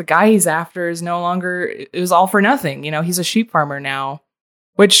the guy he's after is no longer, it was all for nothing. He's a sheep farmer now,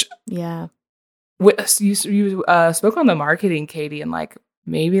 which you spoke on the marketing, Katie, and like,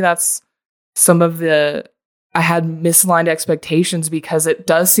 maybe that's some of I had misaligned expectations because it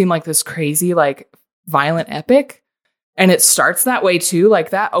does seem like this crazy, like, violent epic. And it starts that way too.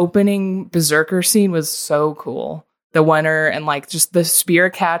 Like, that opening berserker scene was so cool. The winner and like just the spear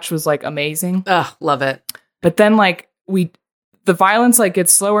catch was like amazing. Ugh, love it. But then like the violence like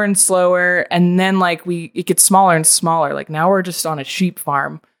gets slower and slower, and then like it gets smaller and smaller. Like, now we're just on a sheep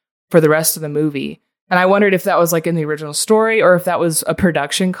farm for the rest of the movie. And I wondered if that was like in the original story or if that was a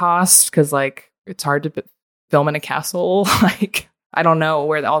production cost, because like it's hard to film in a castle. Like, I don't know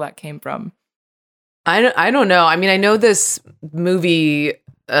where all that came from. I don't know. I mean, I know this movie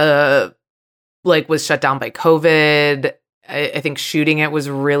like was shut down by COVID. I think shooting it was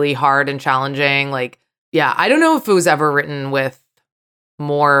really hard and challenging. Like, yeah, I don't know if it was ever written with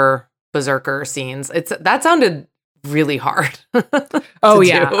more berserker scenes. That sounded really hard. Oh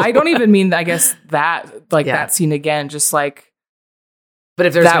yeah. Do. I don't even mean, I guess, that like that scene again, just like, but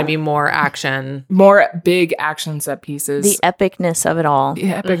if there's going to be more action, more big action set pieces, the epicness of it all.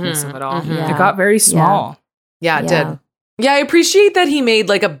 Yeah, epicness of it all. Yeah. It got very small. Yeah, it did. Yeah, I appreciate that he made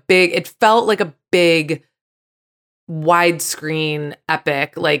like it felt like a big widescreen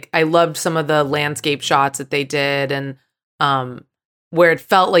epic. Like, I loved some of the landscape shots that they did, and where it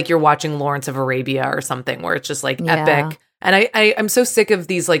felt like you're watching Lawrence of Arabia or something, where it's just like epic. And I'm so sick of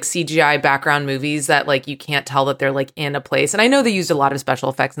these like CGI background movies that like you can't tell that they're like in a place. And I know they used a lot of special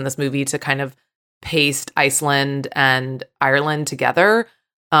effects in this movie to kind of paste Iceland and Ireland together.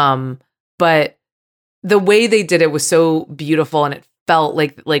 But the way they did it was so beautiful, and it felt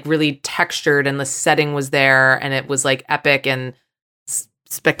like really textured, and the setting was there, and it was like epic and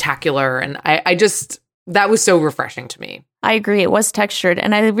spectacular. And I just, that was so refreshing to me. I agree. It was textured,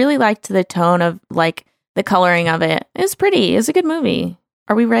 and I really liked the tone of like the coloring of it. It was pretty. It was a good movie.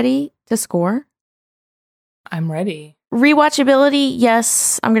 Are we ready to score? I'm ready. Rewatchability,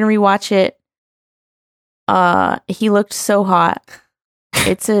 yes. I'm going to rewatch it. He looked so hot.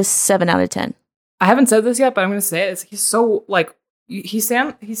 It's a 7 out of 10. I haven't said this yet, but I'm going to say it. He's so like, he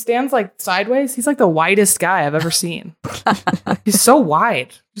stands like sideways. He's like the widest guy I've ever seen. He's so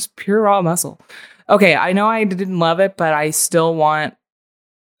wide, just pure raw muscle. Okay, I know I didn't love it, but I still want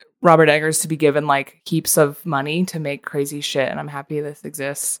Robert Eggers to be given like heaps of money to make crazy shit, and I'm happy this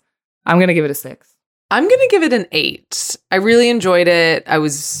exists. I'm going to give it a 6. I'm going to give it an 8. I really enjoyed it.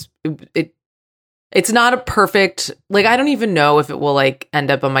 It's not a perfect, like, I don't even know if it will like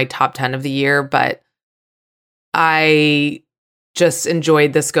end up on my top 10 of the year, but I just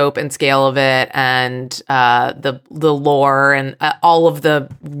enjoyed the scope and scale of it, and the lore and all of the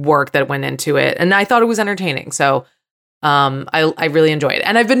work that went into it. And I thought it was entertaining. So I really enjoyed it.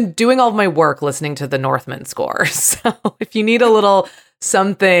 And I've been doing all of my work listening to the Northman score. So if you need a little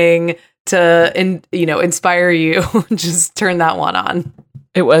something to inspire you, just turn that one on.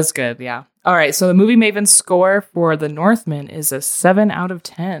 It was good, yeah. All right, so the Movie Maven score for The Northman is a 7 out of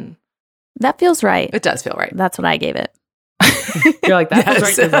 10. That feels right. It does feel right. That's what I gave it. You're like, that feels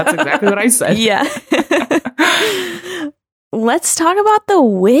right, because that's exactly what I said. Yeah. Let's talk about The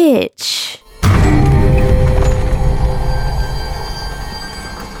Witch.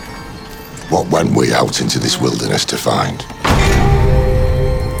 What went we out into this wilderness to find?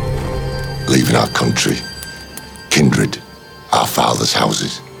 Leaving our country, kindred, our fathers'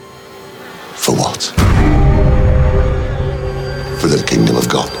 houses. For what? For the kingdom of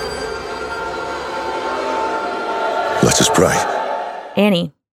God. Let us pray.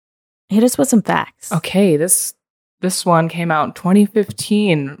 Annie, hit us with some facts. Okay, this one came out in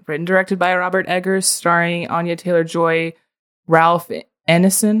 2015, written directed by Robert Eggers, starring Anya Taylor-Joy, Ralph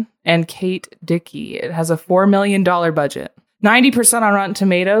Ineson, and Kate Dickey. It has a $4 million budget. 90% on Rotten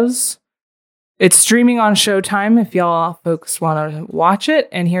Tomatoes. It's streaming on Showtime if y'all folks want to watch it.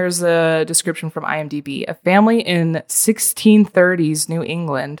 And here's the description from IMDb. A family in 1630s New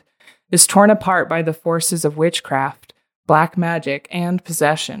England is torn apart by the forces of witchcraft, black magic, and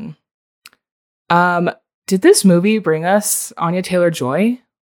possession. Did this movie bring us Anya Taylor-Joy?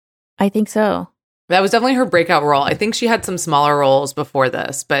 I think so. That was definitely her breakout role. I think she had some smaller roles before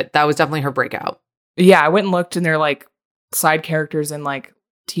this, but that was definitely her breakout. Yeah, I went and looked, and they're like side characters in like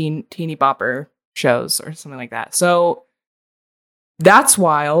teeny bopper shows or something like that. So that's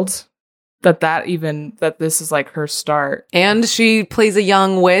wild that this is like her start. And she plays a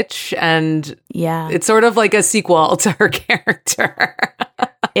young witch, and yeah, it's sort of like a sequel to her character.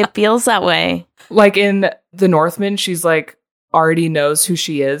 It feels that way. Like in The Northman, she's like already knows who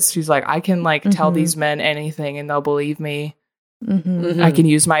she is. She's like, I can like tell these men anything and they'll believe me. I can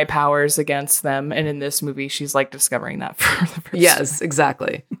use my powers against them. And in this movie, she's like discovering that for the first Yes, time.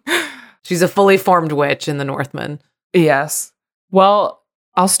 exactly. She's a fully formed witch in The Northman. Yes. Well,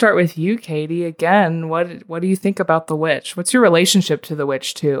 I'll start with you, Katie. Again, what do you think about The Witch? What's your relationship to The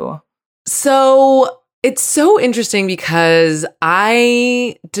Witch too? So it's so interesting because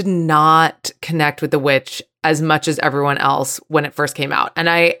I did not connect with The Witch as much as everyone else when it first came out. And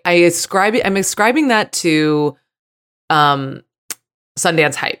I'm ascribing that to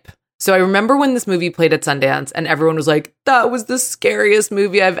Sundance hype. So I remember when this movie played at Sundance and everyone was like, that was the scariest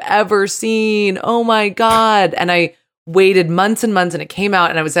movie I've ever seen. Oh my God. And I waited months and months and it came out,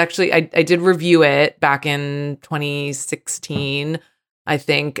 and I was actually, I did review it back in 2016, I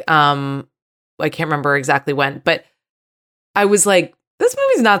think. I can't remember exactly when, but I was like, this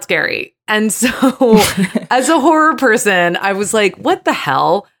movie's not scary. And so as a horror person, I was like, what the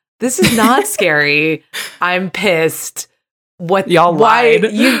hell? This is not scary. I'm pissed. What y'all lied?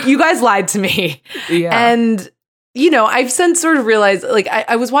 You guys lied to me. Yeah. And I've since sort of realized, like,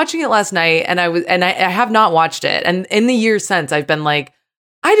 I was watching it last night, and I have not watched it. And in the years since, I've been like,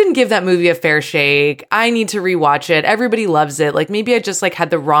 I didn't give that movie a fair shake. I need to rewatch it. Everybody loves it. Like, maybe I just like had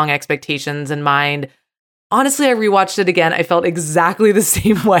the wrong expectations in mind. Honestly, I rewatched it again. I felt exactly the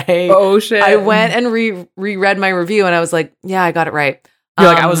same way. Oh shit. I went and reread my review, and I was like, yeah, I got it right. You're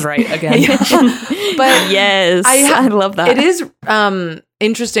like, I was right again. But yes, I love that. It is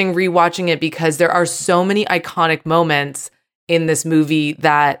interesting rewatching it because there are so many iconic moments in this movie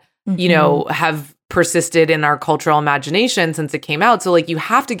that, have persisted in our cultural imagination since it came out. So like, you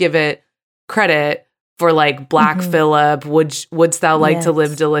have to give it credit for like Black Phillip, Wouldst Thou Like to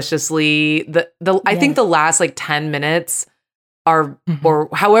Live Deliciously? I think the last like 10 minutes are, or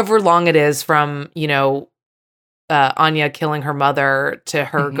however long it is from, Anya killing her mother to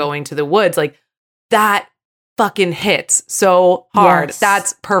her going to the woods, like that fucking hits so hard. Yes.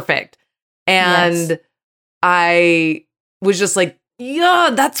 That's perfect. And I was just like, yeah,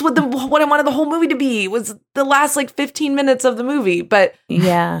 that's what I wanted the whole movie to be, was the last like 15 minutes of the movie. But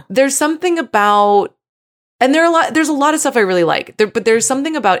there's something about, and there's a lot of stuff I really like, but there's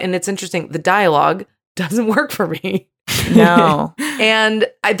something about, and it's interesting, the dialogue doesn't work for me. No. And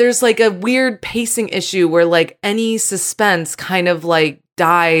there's like a weird pacing issue where like any suspense kind of like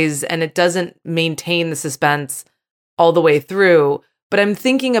dies, and it doesn't maintain the suspense all the way through. But I'm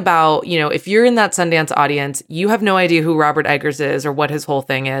thinking about, if you're in that Sundance audience, you have no idea who Robert Eggers is or what his whole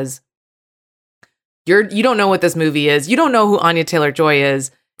thing is. You don't know what this movie is. You don't know who Anya Taylor-Joy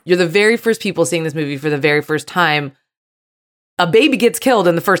is. You're the very first people seeing this movie for the very first time. A baby gets killed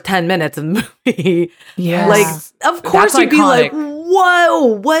in the first 10 minutes of the movie. Yes. Like, of course you'd be like, whoa,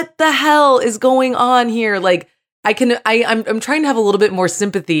 what the hell is going on here? Like, I'm trying to have a little bit more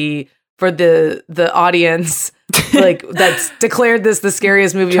sympathy for the audience, like, that's declared this the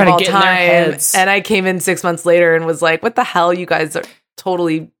scariest movie of all time. And I came in 6 months later and was like, what the hell? You guys are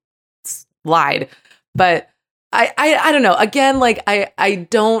totally lied. But I don't know. Again, like, I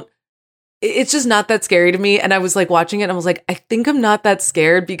don't, it's just not that scary to me. And I was like watching it and I was like, I think I'm not that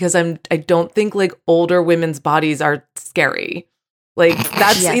scared because I don't think like older women's bodies are scary. Like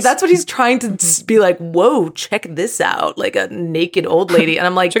that's what he's trying to be like, whoa, check this out. Like a naked old lady. And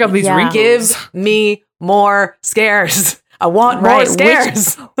I'm like, check out these give me more scares. I want more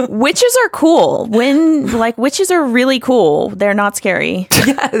scares. Witches are cool. Witches are really cool. They're not scary.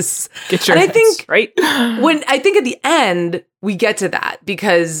 Yes. Get your head straight. When I think at the end we get to that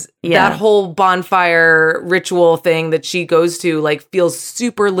because that whole bonfire ritual thing that she goes to like feels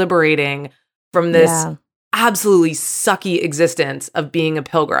super liberating from this absolutely sucky existence of being a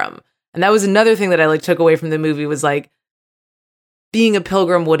pilgrim. And that was another thing that I like took away from the movie was like being a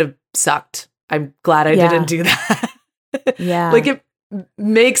pilgrim would have sucked. I'm glad I didn't do that. Yeah. Like it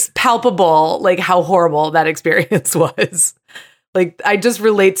makes palpable like how horrible that experience was. Like I just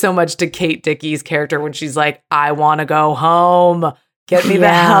relate so much to Kate Dickey's character when she's like, I want to go home. Get me the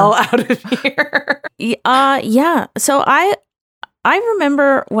hell out of here. Yeah. So I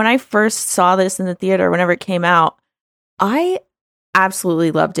remember when I first saw this in the theater, whenever it came out, I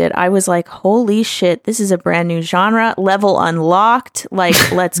absolutely loved it. I was like, holy shit, this is a brand new genre, level unlocked.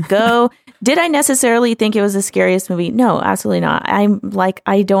 Like, let's go. Did I necessarily think it was the scariest movie? No, absolutely not. I'm like,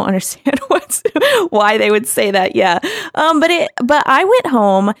 I don't understand why they would say that. Yeah. But I went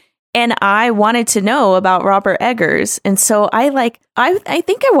home and I wanted to know about Robert Eggers. And so I think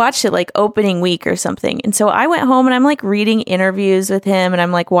I watched it like opening week or something. And so I went home and I'm like reading interviews with him and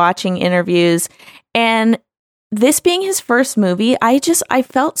I'm like watching interviews. And this being his first movie, I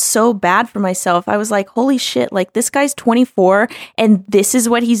felt so bad for myself. I was like, holy shit, like this guy's 24 and this is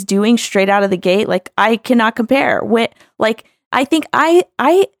what he's doing straight out of the gate. Like I cannot compare. I think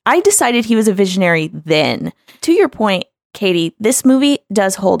I decided he was a visionary then. To your point, Katie, this movie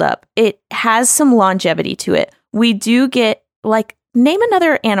does hold up. It has some longevity to it. We do get like, name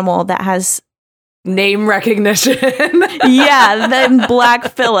another animal that has name recognition. Yeah, then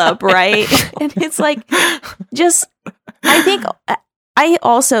Black Phillip, right? And it's like, I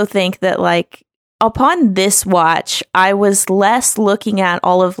also think that like upon this watch, I was less looking at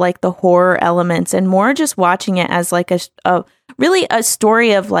all of like the horror elements and more just watching it as like a really a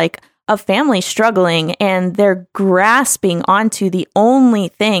story of like a family struggling and they're grasping onto the only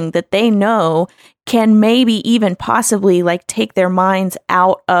thing that they know can maybe even possibly like take their minds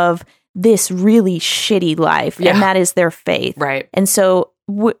out of this really shitty life, and that is their faith. Right. And so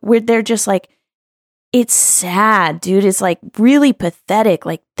they're just like, it's sad, dude. It's like really pathetic.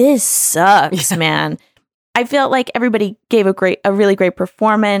 Like, this sucks, man. I felt like everybody gave a really great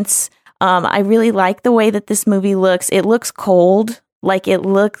performance. I really like the way that this movie looks. It looks cold. Like it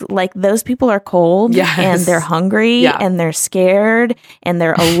looked like those people are cold and they're hungry and they're scared and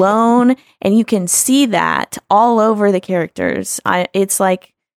they're alone. And you can see that all over the characters. It's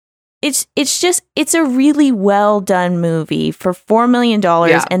like, it's a really well done movie for $4 million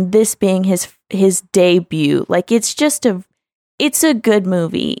and this being his debut. Like it's a good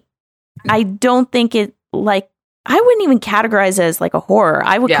movie. I don't think it like, I wouldn't even categorize it as like a horror.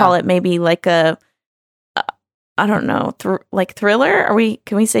 I would call it maybe like a I don't know, like thriller.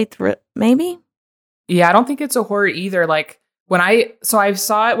 Can we say maybe? Yeah, I don't think it's a horror either. Like I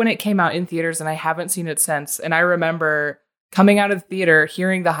saw it when it came out in theaters and I haven't seen it since. And I remember coming out of the theater,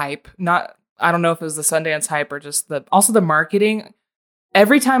 hearing the hype, I don't know if it was the Sundance hype or just also the marketing.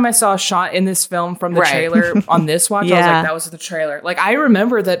 Every time I saw a shot in this film from the trailer on this watch, I was like, that was the trailer. Like, I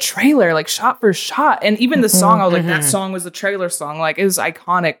remember that trailer, like shot for shot. And even the song, I was like, that song was the trailer song. Like, it was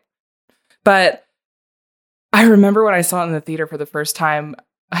iconic. But I remember when I saw it in the theater for the first time,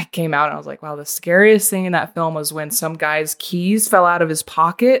 I came out and I was like, wow, the scariest thing in that film was when some guy's keys fell out of his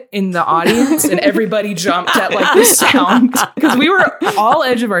pocket in the audience and everybody jumped at like the sound because we were all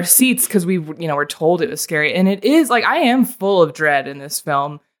edge of our seats because we, were told it was scary. And it is like, I am full of dread in this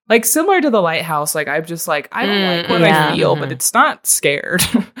film. Like similar to The Lighthouse, like I'm just like, I don't like what I feel, but it's not scared.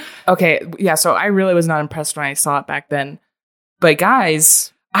 Okay. Yeah. So I really was not impressed when I saw it back then. But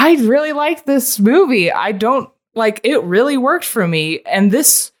guys, I really like this movie. It really worked for me. And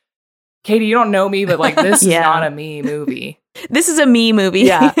this, Katie, you don't know me, but like, this is not a me movie. This is a me movie.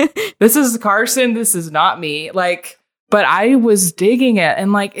 Yeah. This is Carsen. This is not me. Like, but I was digging it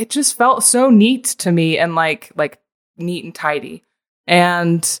and like, it just felt so neat to me and like neat and tidy.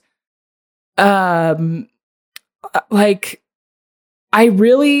 And, like, I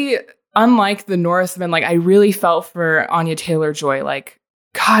really, unlike the Northman, like I really felt for Anya Taylor-Joy, like,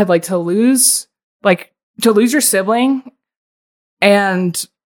 God, like to lose your sibling and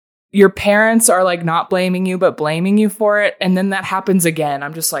your parents are like not blaming you, but blaming you for it. And then that happens again.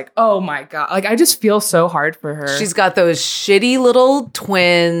 I'm just like, oh my God. Like, I just feel so hard for her. She's got those shitty little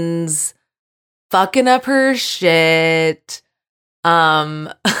twins fucking up her shit.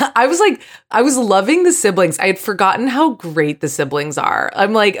 I was loving the siblings. I had forgotten how great the siblings are.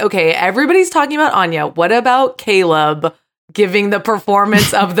 I'm like, okay, everybody's talking about Anya. What about Caleb giving the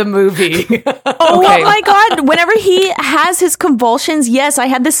performance of the movie? Oh my God. Whenever he has his convulsions, yes, I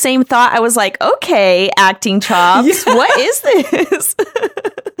had the same thought. I was like, okay, acting chops. Yeah. What is this?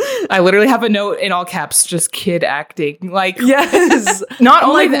 I literally have a note in all caps, just kid acting. Like, yes. Not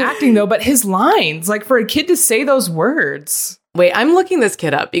only the acting, though, but his lines. Like, for a kid to say those words. Wait, I'm looking this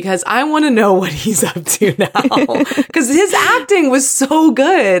kid up because I want to know what he's up to now. Because his acting was so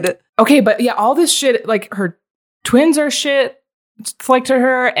good. Okay, but yeah, all this shit, like, her twins are shit, like, to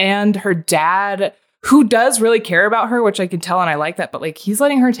her, and her dad, who does really care about her, which I can tell, and I like that, but, like, he's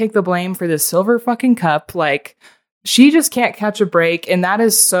letting her take the blame for this silver fucking cup. Like, she just can't catch a break, and that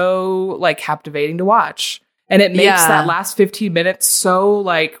is so, like, captivating to watch. And it makes that last 15 minutes so,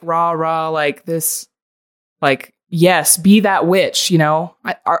 like, raw, like, this, like, yes, be that witch, you know?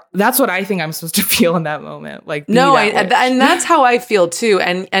 That's what I think I'm supposed to feel in that moment. Like, no, and that's how I feel too.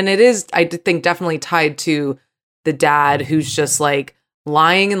 And it is, I think, definitely tied to the dad who's just like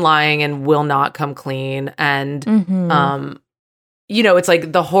lying and will not come clean. And, you know, it's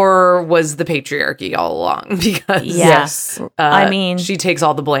like the horror was the patriarchy all along because I mean, she takes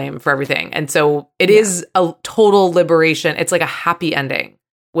all the blame for everything. And so it is a total liberation. It's like a happy ending.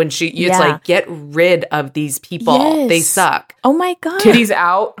 When it's like, get rid of these people. Yes. They suck. Oh my God. Titties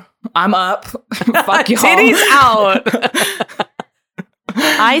out. I'm up. Fuck y'all. Titties out.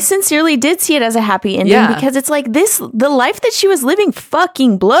 I sincerely did see it as a happy ending because it's like the life that she was living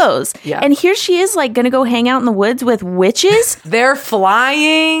fucking blows. Yeah. And here she is like going to go hang out in the woods with witches. They're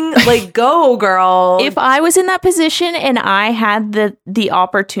flying. Like, go, girl. If I was in that position and I had the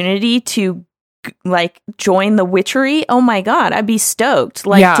opportunity to like join the witchery, oh my God, I'd be stoked.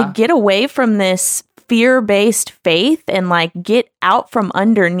 Like to get away from this fear-based faith and like get out from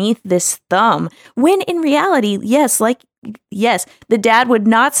underneath this thumb. When in reality, yes, the dad would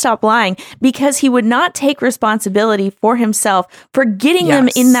not stop lying because he would not take responsibility for himself for getting them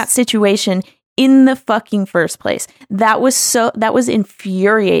in that situation in the fucking first place. That was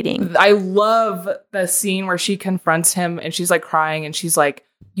infuriating. I love the scene where she confronts him and she's like crying and she's like,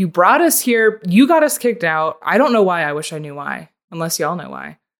 you brought us here. You got us kicked out. I don't know why. I wish I knew why. Unless y'all know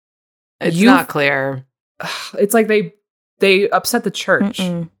why. It's not clear. It's like they upset the church.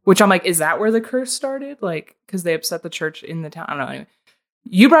 Which I'm like, is that where the curse started? Like, because they upset the church in the town. I don't know. Anyway,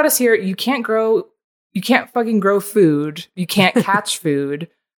 you brought us here. You can't fucking grow food. You can't catch food.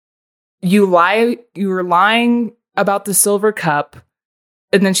 You were lying about the silver cup.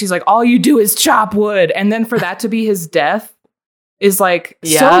 And then she's like, all you do is chop wood. And then for that to be his death is like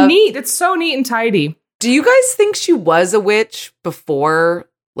so neat. It's so neat and tidy. Do you guys think she was a witch before?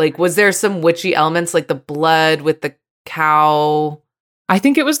 Like, was there some witchy elements like the blood with the cow? I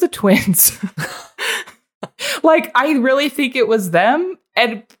think it was the twins. Like, I really think it was them.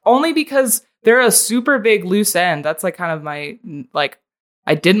 And only because they're a super big loose end. That's like kind of my, like,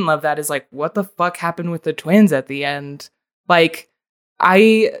 I didn't love that is like, what the fuck happened with the twins at the end? Like,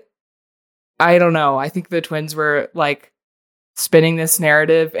 I don't know. I think the twins were like spinning this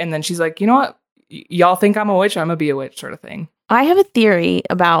narrative. And then she's like, you know what? Y'all think I'm a witch? I'm gonna be a witch, sort of thing. I have a theory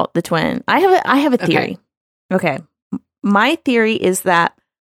about the twin. I have a theory. Okay. My theory is that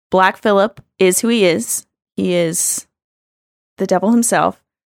Black Phillip is who he is. He is the devil himself.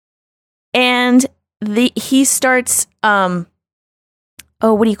 And he starts what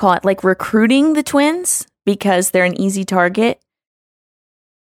do you call it? Like recruiting the twins because they're an easy target.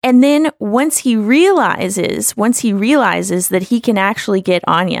 And then once he realizes that he can actually get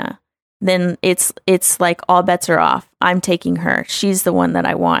Anya, then it's like all bets are off. I'm taking her. She's the one that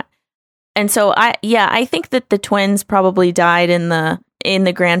I want. And so I think that the twins probably died in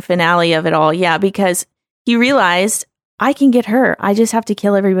the grand finale of it all. Yeah, because he realized I can get her. I just have to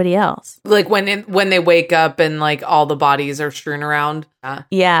kill everybody else. Like when they wake up and like all the bodies are strewn around.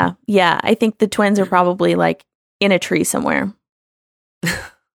 Yeah. I think the twins are probably like in a tree somewhere.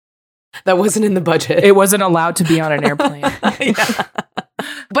 That wasn't in the budget. It wasn't allowed to be on an airplane.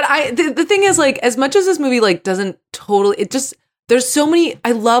 But the thing is, like, as much as this movie like doesn't totally, it just, there's so many,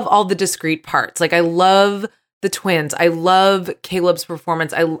 I love all the discrete parts. Like, I love the twins. I love Caleb's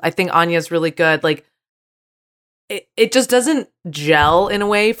performance. I think Anya's really good. Like, it just doesn't gel in a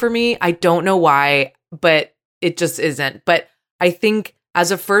way for me. I don't know why, but it just isn't. But I think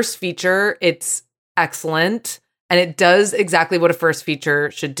as a first feature, it's excellent. And it does exactly what a first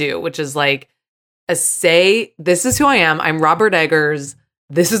feature should do, which is like, say, this is who I am. I'm Robert Eggers.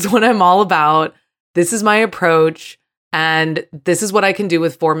 This is what I'm all about. This is my approach. And this is what I can do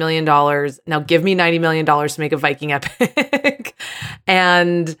with $4 million. Now give me $90 million to make a Viking epic.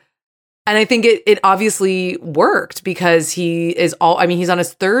 and I think it obviously worked because he's on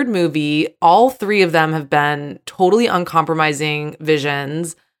his third movie. All three of them have been totally uncompromising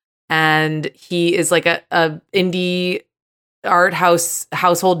visions. And he is like a indie art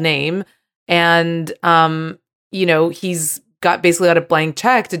household name. And, he's basically got a blank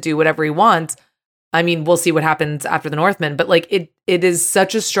check to do whatever he wants. I mean, we'll see what happens after The Northman, but like it is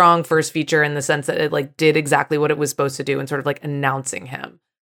such a strong first feature in the sense that it like did exactly what it was supposed to do and sort of like announcing him.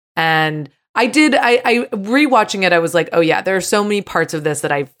 And I rewatching it, I was like, oh yeah, there are so many parts of this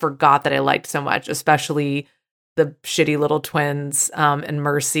that I forgot that I liked so much, especially the shitty little twins and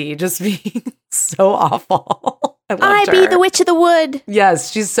Mercy just being so awful. I be the Witch of the Wood.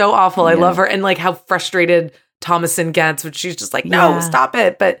 Yes, she's so awful. I love her. And like how frustrated Thomasin gets, but she's just like, no, stop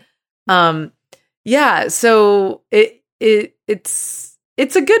it. But so it's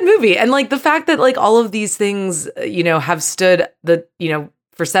a good movie. And like the fact that like all of these things, have stood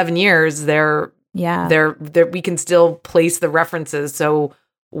for 7 years, they're we can still place the references so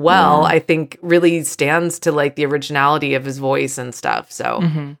well, I think really stands to like the originality of his voice and stuff. So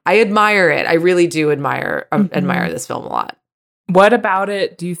I admire it. I really do admire this film a lot. What about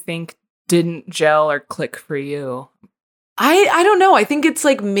it do you think didn't gel or click for you? I don't know. I think it's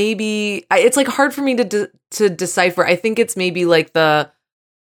like maybe it's like hard for me to decipher. I think it's maybe like the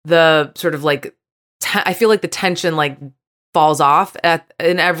sort of like I feel like the tension like falls off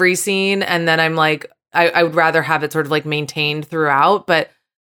in every scene, and then I'm like I would rather have it sort of like maintained throughout, but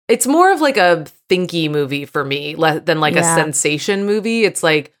it's more of like a thinky movie for me than like a sensation movie. It's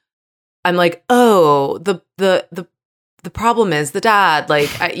like I'm like, oh, the problem is the dad. Like,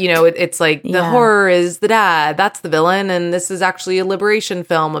 it's like the horror is the dad. That's the villain. And this is actually a liberation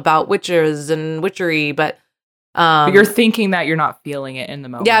film about witches and witchery. But you're thinking that you're not feeling it in the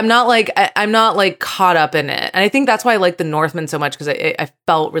moment. Yeah, I'm not like caught up in it. And I think that's why I like The Northman so much, because I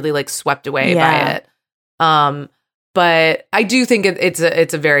felt really like swept away by it. But I do think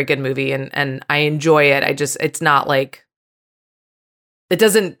it's a very good movie, and I enjoy it. It's not like it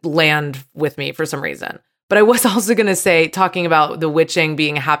doesn't land with me for some reason. But I was also going to say, talking about the witching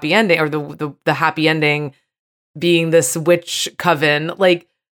being a happy ending, or the happy ending being this witch coven, like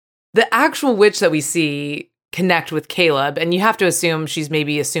the actual witch that we see connect with Caleb, and you have to assume she's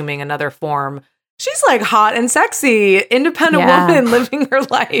maybe assuming another form. She's like hot and sexy, independent woman living her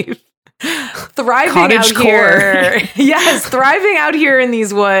life. Thriving out here. Yes, thriving out here in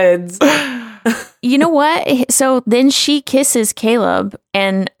these woods. You know what? So then she kisses Caleb,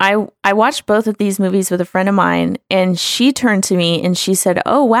 and I watched both of these movies with a friend of mine, and she turned to me and she said,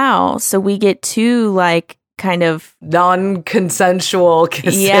 "Oh wow, so we get two like kind of non-consensual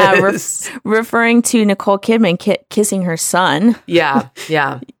kisses." Yeah, referring to Nicole Kidman kissing her son. Yeah.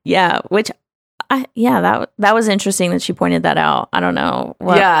 Which that was interesting that she pointed that out. I don't know.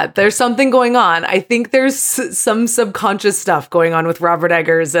 Yeah, there's something going on. I think there's some subconscious stuff going on with Robert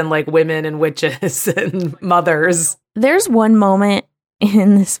Eggers and like women and witches and mothers. There's one moment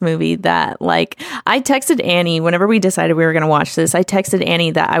in this movie that like I texted Annie whenever we decided we were going to watch this. I texted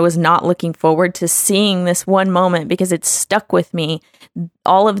Annie that I was not looking forward to seeing this one moment because it stuck with me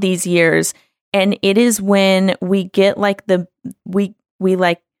all of these years. And it is when we get like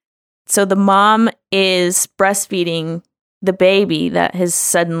so the mom is breastfeeding the baby that has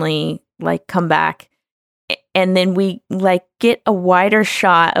suddenly like come back. And then we like get a wider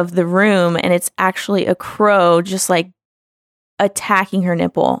shot of the room, and it's actually a crow just like attacking her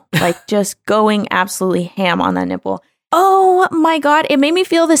nipple, like just going absolutely ham on that nipple. Oh my God. It made me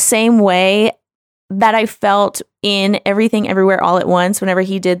feel the same way that I felt in Everything Everywhere All at Once whenever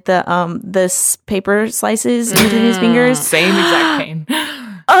he did the paper slices into his fingers. Same exact pain.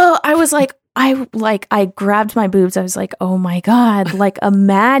 Oh, I was like, I grabbed my boobs. I was like, oh my God, like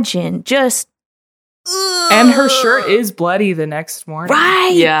imagine just. And her shirt is bloody the next morning.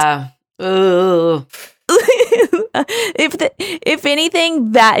 Right. Yeah. Ugh. If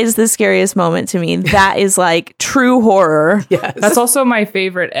anything, that is the scariest moment to me. That is like true horror. Yes. That's also my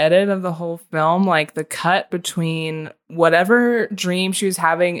favorite edit of the whole film. Like the cut between whatever dream she was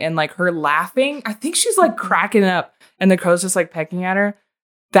having and like her laughing. I think she's like cracking up and the crow's just like pecking at her.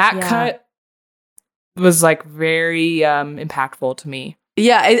 That cut was like very impactful to me.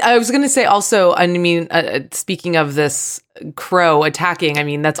 Yeah, I was going to say also, I mean, speaking of this crow attacking, I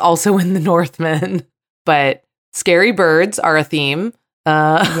mean, that's also in The Northman, but scary birds are a theme.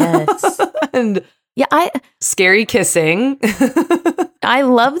 Yes. And scary kissing. I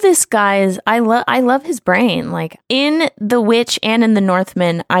love this guy's, I love his brain. Like in The Witch and in The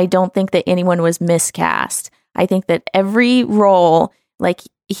Northman, I don't think that anyone was miscast. I think that every role, like,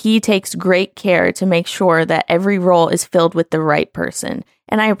 he takes great care to make sure that every role is filled with the right person.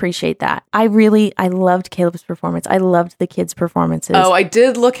 And I appreciate that. I loved Caleb's performance. I loved the kids' performances. Oh, I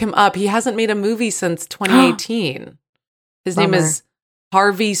did look him up. He hasn't made a movie since 2018. His name is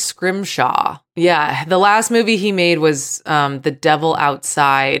Harvey Scrimshaw. Yeah, the last movie he made was The Devil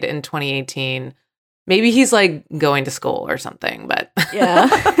Outside in 2018. Maybe he's like going to school or something, but yeah.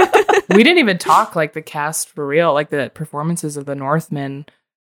 We didn't even talk like the cast for real, like the performances of the Northmen,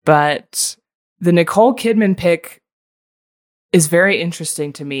 but the Nicole Kidman pick is very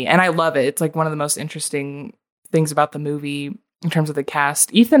interesting to me, and I love it. It's like one of the most interesting things about the movie in terms of the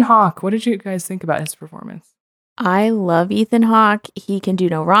cast. Ethan Hawke, what did you guys think about his performance? I love Ethan Hawke. He can do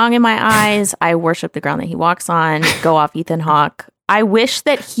no wrong in my eyes. I worship the ground that he walks on. Go off, Ethan Hawke. I wish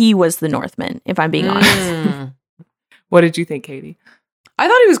that he was the Northman, if I'm being honest. What did you think, Katie? I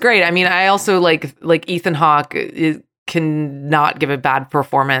thought he was great. I mean, I also like Ethan Hawke cannot give a bad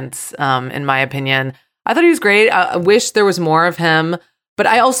performance, in my opinion. I thought he was great. I wish there was more of him, but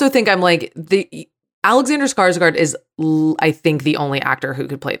I also think I'm like Alexander Skarsgård is, I think, the only actor who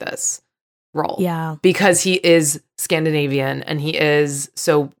could play this role. Yeah. Because he is Scandinavian and he is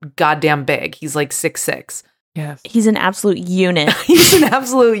so goddamn big. He's like 6'6". Yes. He's an absolute unit. He's an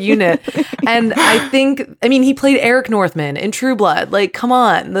absolute unit. And I mean, he played Eric Northman in True Blood. Like, come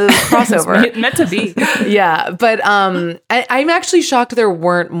on, the crossover. It's meant to be. Yeah. But I'm actually shocked there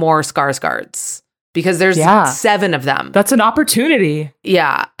weren't more Skarsgårds because there's 7 of them. That's an opportunity.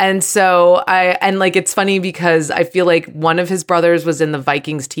 Yeah. And so it's funny because I feel like one of his brothers was in the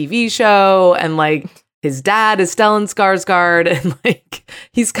Vikings TV show and like his dad is Stellan Skarsgård, and like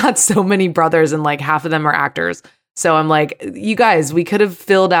he's got so many brothers and like half of them are actors. So I'm like, you guys, we could have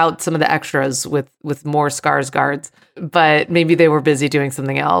filled out some of the extras with more Skarsgårds, but maybe they were busy doing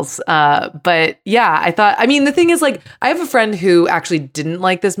something else. But yeah, the thing is, like, I have a friend who actually didn't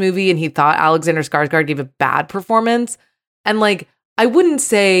like this movie and he thought Alexander Skarsgård gave a bad performance. And like, I wouldn't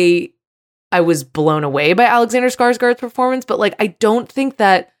say I was blown away by Alexander Skarsgård's performance, but like, I don't think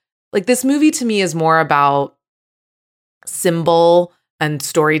that, like, this movie to me is more about symbol and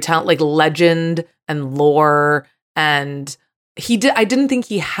storytelling, like legend and lore. And I didn't think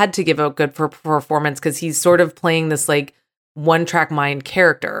he had to give a good performance because he's sort of playing this like one-track mind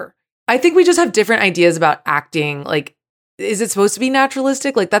character. I think we just have different ideas about acting. Like, is it supposed to be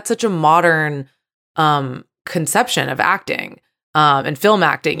naturalistic? Like, that's such a modern conception of acting and film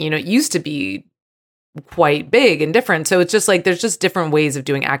acting. You know, it used to be quite big and different. So it's just like there's just different ways of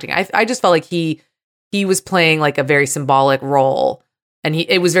doing acting. I just felt like he was playing like a very symbolic role and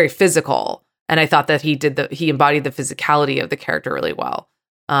it was very physical. And I thought that he embodied the physicality of the character really well.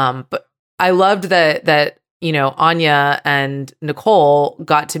 But I loved that you know, Anya and Nicole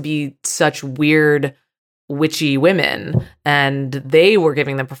got to be such weird witchy women and they were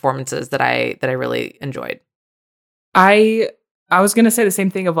giving them performances that I really enjoyed. I was going to say the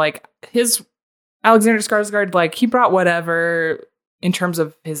same thing of like his Alexander Skarsgård, like he brought whatever in terms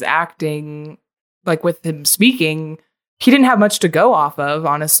of his acting, like with him speaking, he didn't have much to go off of,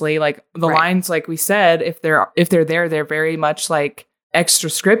 honestly. Like the lines, like we said, if they're there, they're very much like extra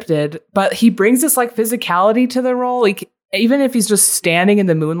scripted, but he brings this like physicality to the role. Like even if he's just standing in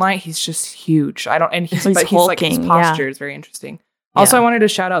the moonlight, he's just huge. He's like his posture is very interesting. Also, I wanted to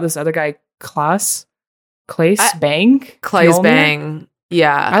shout out this other guy, Claes Bang. Claes Bang.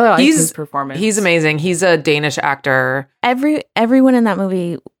 Yeah. I like his performance. He's amazing. He's a Danish actor. Everyone in that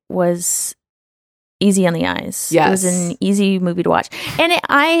movie was easy on the eyes. Yes. It was an easy movie to watch. And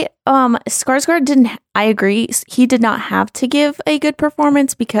Skarsgård I agree, he did not have to give a good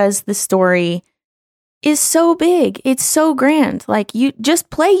performance because the story is so big. It's so grand. Like, you just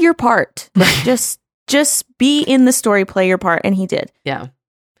play your part. just be in the story, play your part. And he did. Yeah.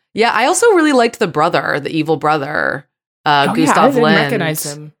 Yeah. I also really liked the evil brother. Gustav I didn't Lind. recognize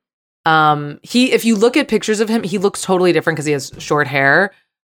him. If you look at pictures of him, he looks totally different because he has short hair.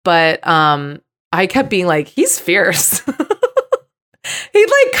 But I kept being like, he's fierce. He'd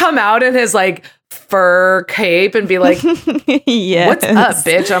like come out in his like fur cape and be like, yes. What's up,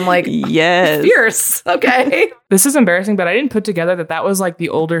 bitch? I'm like, yes, fierce. Okay. This is embarrassing, but I didn't put together that was like the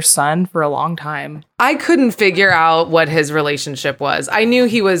older son for a long time. I couldn't figure out what his relationship was. I knew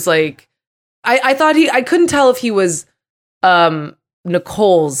he was like, I thought I couldn't tell if he was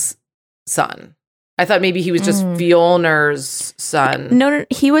Nicole's son. I thought maybe he was just Fjolnir's son. No,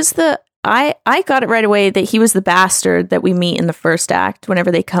 he was I got it right away that he was the bastard that we meet in the first act whenever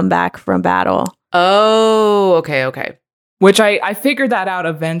they come back from battle. Oh, okay. Which I figured that out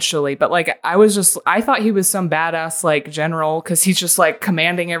eventually, but like I thought he was some badass like general because he's just like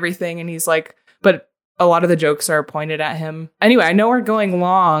commanding everything, and he's like, but a lot of the jokes are pointed at him. Anyway, I know we're going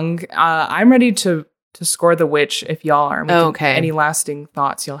long. I'm ready to score The Witch if y'all are. Okay. Any lasting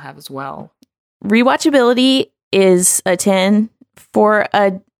thoughts you'll have as well? Rewatchability is a 10 for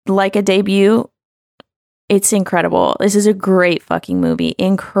a debut. It's incredible. This is a great fucking movie.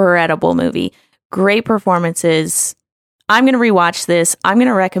 Incredible movie. Great performances. I'm going to rewatch this. I'm going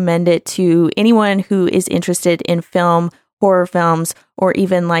to recommend it to anyone who is interested in film, horror films, or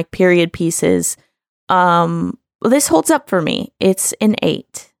even like period pieces. This holds up for me. It's an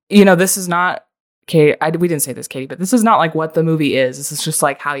 8. You know, this is not, Katie, we didn't say this, Katie, but this is not like what the movie is. This is just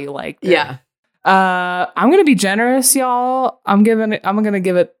like how you liked it. Yeah. I'm going to be generous, y'all. I'm going to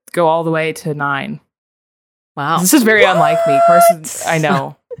give it go all the way to 9. Wow. This is very unlike me. Carson, I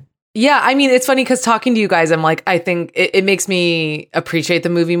know. Yeah, I mean, it's funny because talking to you guys, I'm like, I think it makes me appreciate the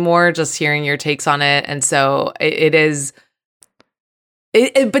movie more just hearing your takes on it. And so it is.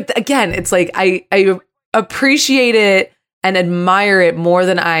 But again, it's like I appreciate it and admire it more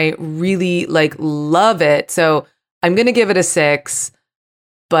than I really like love it. So I'm going to give it a 6,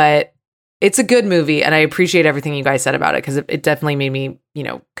 but it's a good movie. And I appreciate everything you guys said about it because it definitely made me,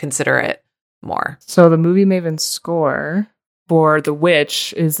 consider it more. So the Movie Maven score for The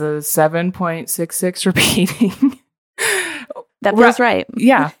Witch is a 7.66 repeating. That feels right.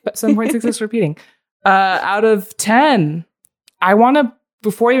 Yeah, 7.66 repeating. Out of 10, I want to,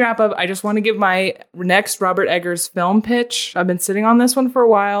 before you wrap up, I just want to give my next Robert Eggers film pitch. I've been sitting on this one for a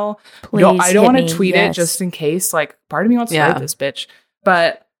while. Please I don't want to tweet yes. it just in case. Like, part of me wants to write this bitch.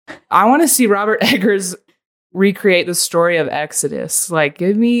 But I want to see Robert Eggers recreate the story of Exodus. Like,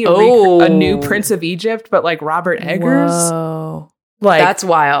 give me a new Prince of Egypt, but like Robert Eggers. Whoa. Like, That's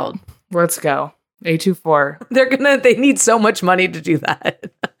wild. Let's go. A24. They need so much money to do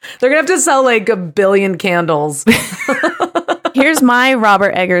that. They're gonna have to sell like 1 billion candles. Here's my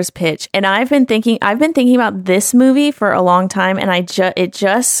Robert Eggers pitch, and I've been thinking about this movie for a long time, and it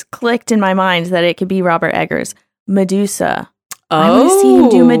just clicked in my mind that it could be Robert Eggers. Medusa. I want to see him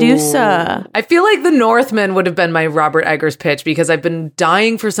do Medusa. I feel like The Northman would have been my Robert Eggers pitch because I've been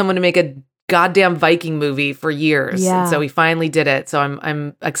dying for someone to make a goddamn Viking movie for years. Yeah. And so he finally did it. So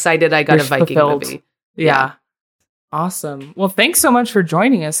I'm excited I got a Viking movie. Yeah. Awesome. Well, thanks so much for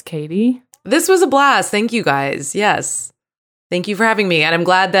joining us, Katie. This was a blast. Thank you guys. Yes. Thank you for having me. And I'm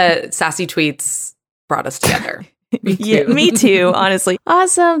glad that Sassy Tweets brought us together. Yeah, me too, honestly.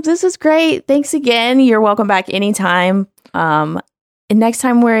 Awesome. This was great. Thanks again. You're welcome back anytime. And next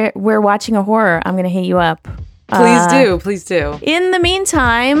time we're watching a horror, I'm going to hit you up. Please do. In the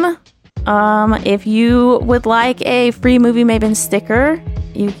meantime, if you would like a free Movie Maven sticker,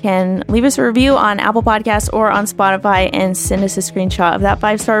 you can leave us a review on Apple Podcasts or on Spotify and send us a screenshot of that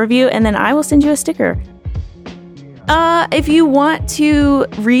 5-star review, and then I will send you a sticker. If you want to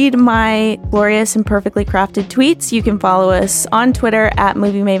read my glorious and perfectly crafted tweets, you can follow us on Twitter at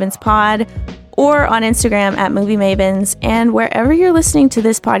Movie Mavens Pod or on Instagram at Movie Mavens. And wherever you're listening to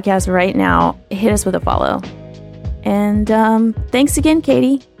this podcast right now, hit us with a follow. And thanks again,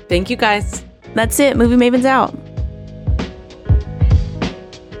 Katie. Thank you, guys. That's it. Movie Mavens out.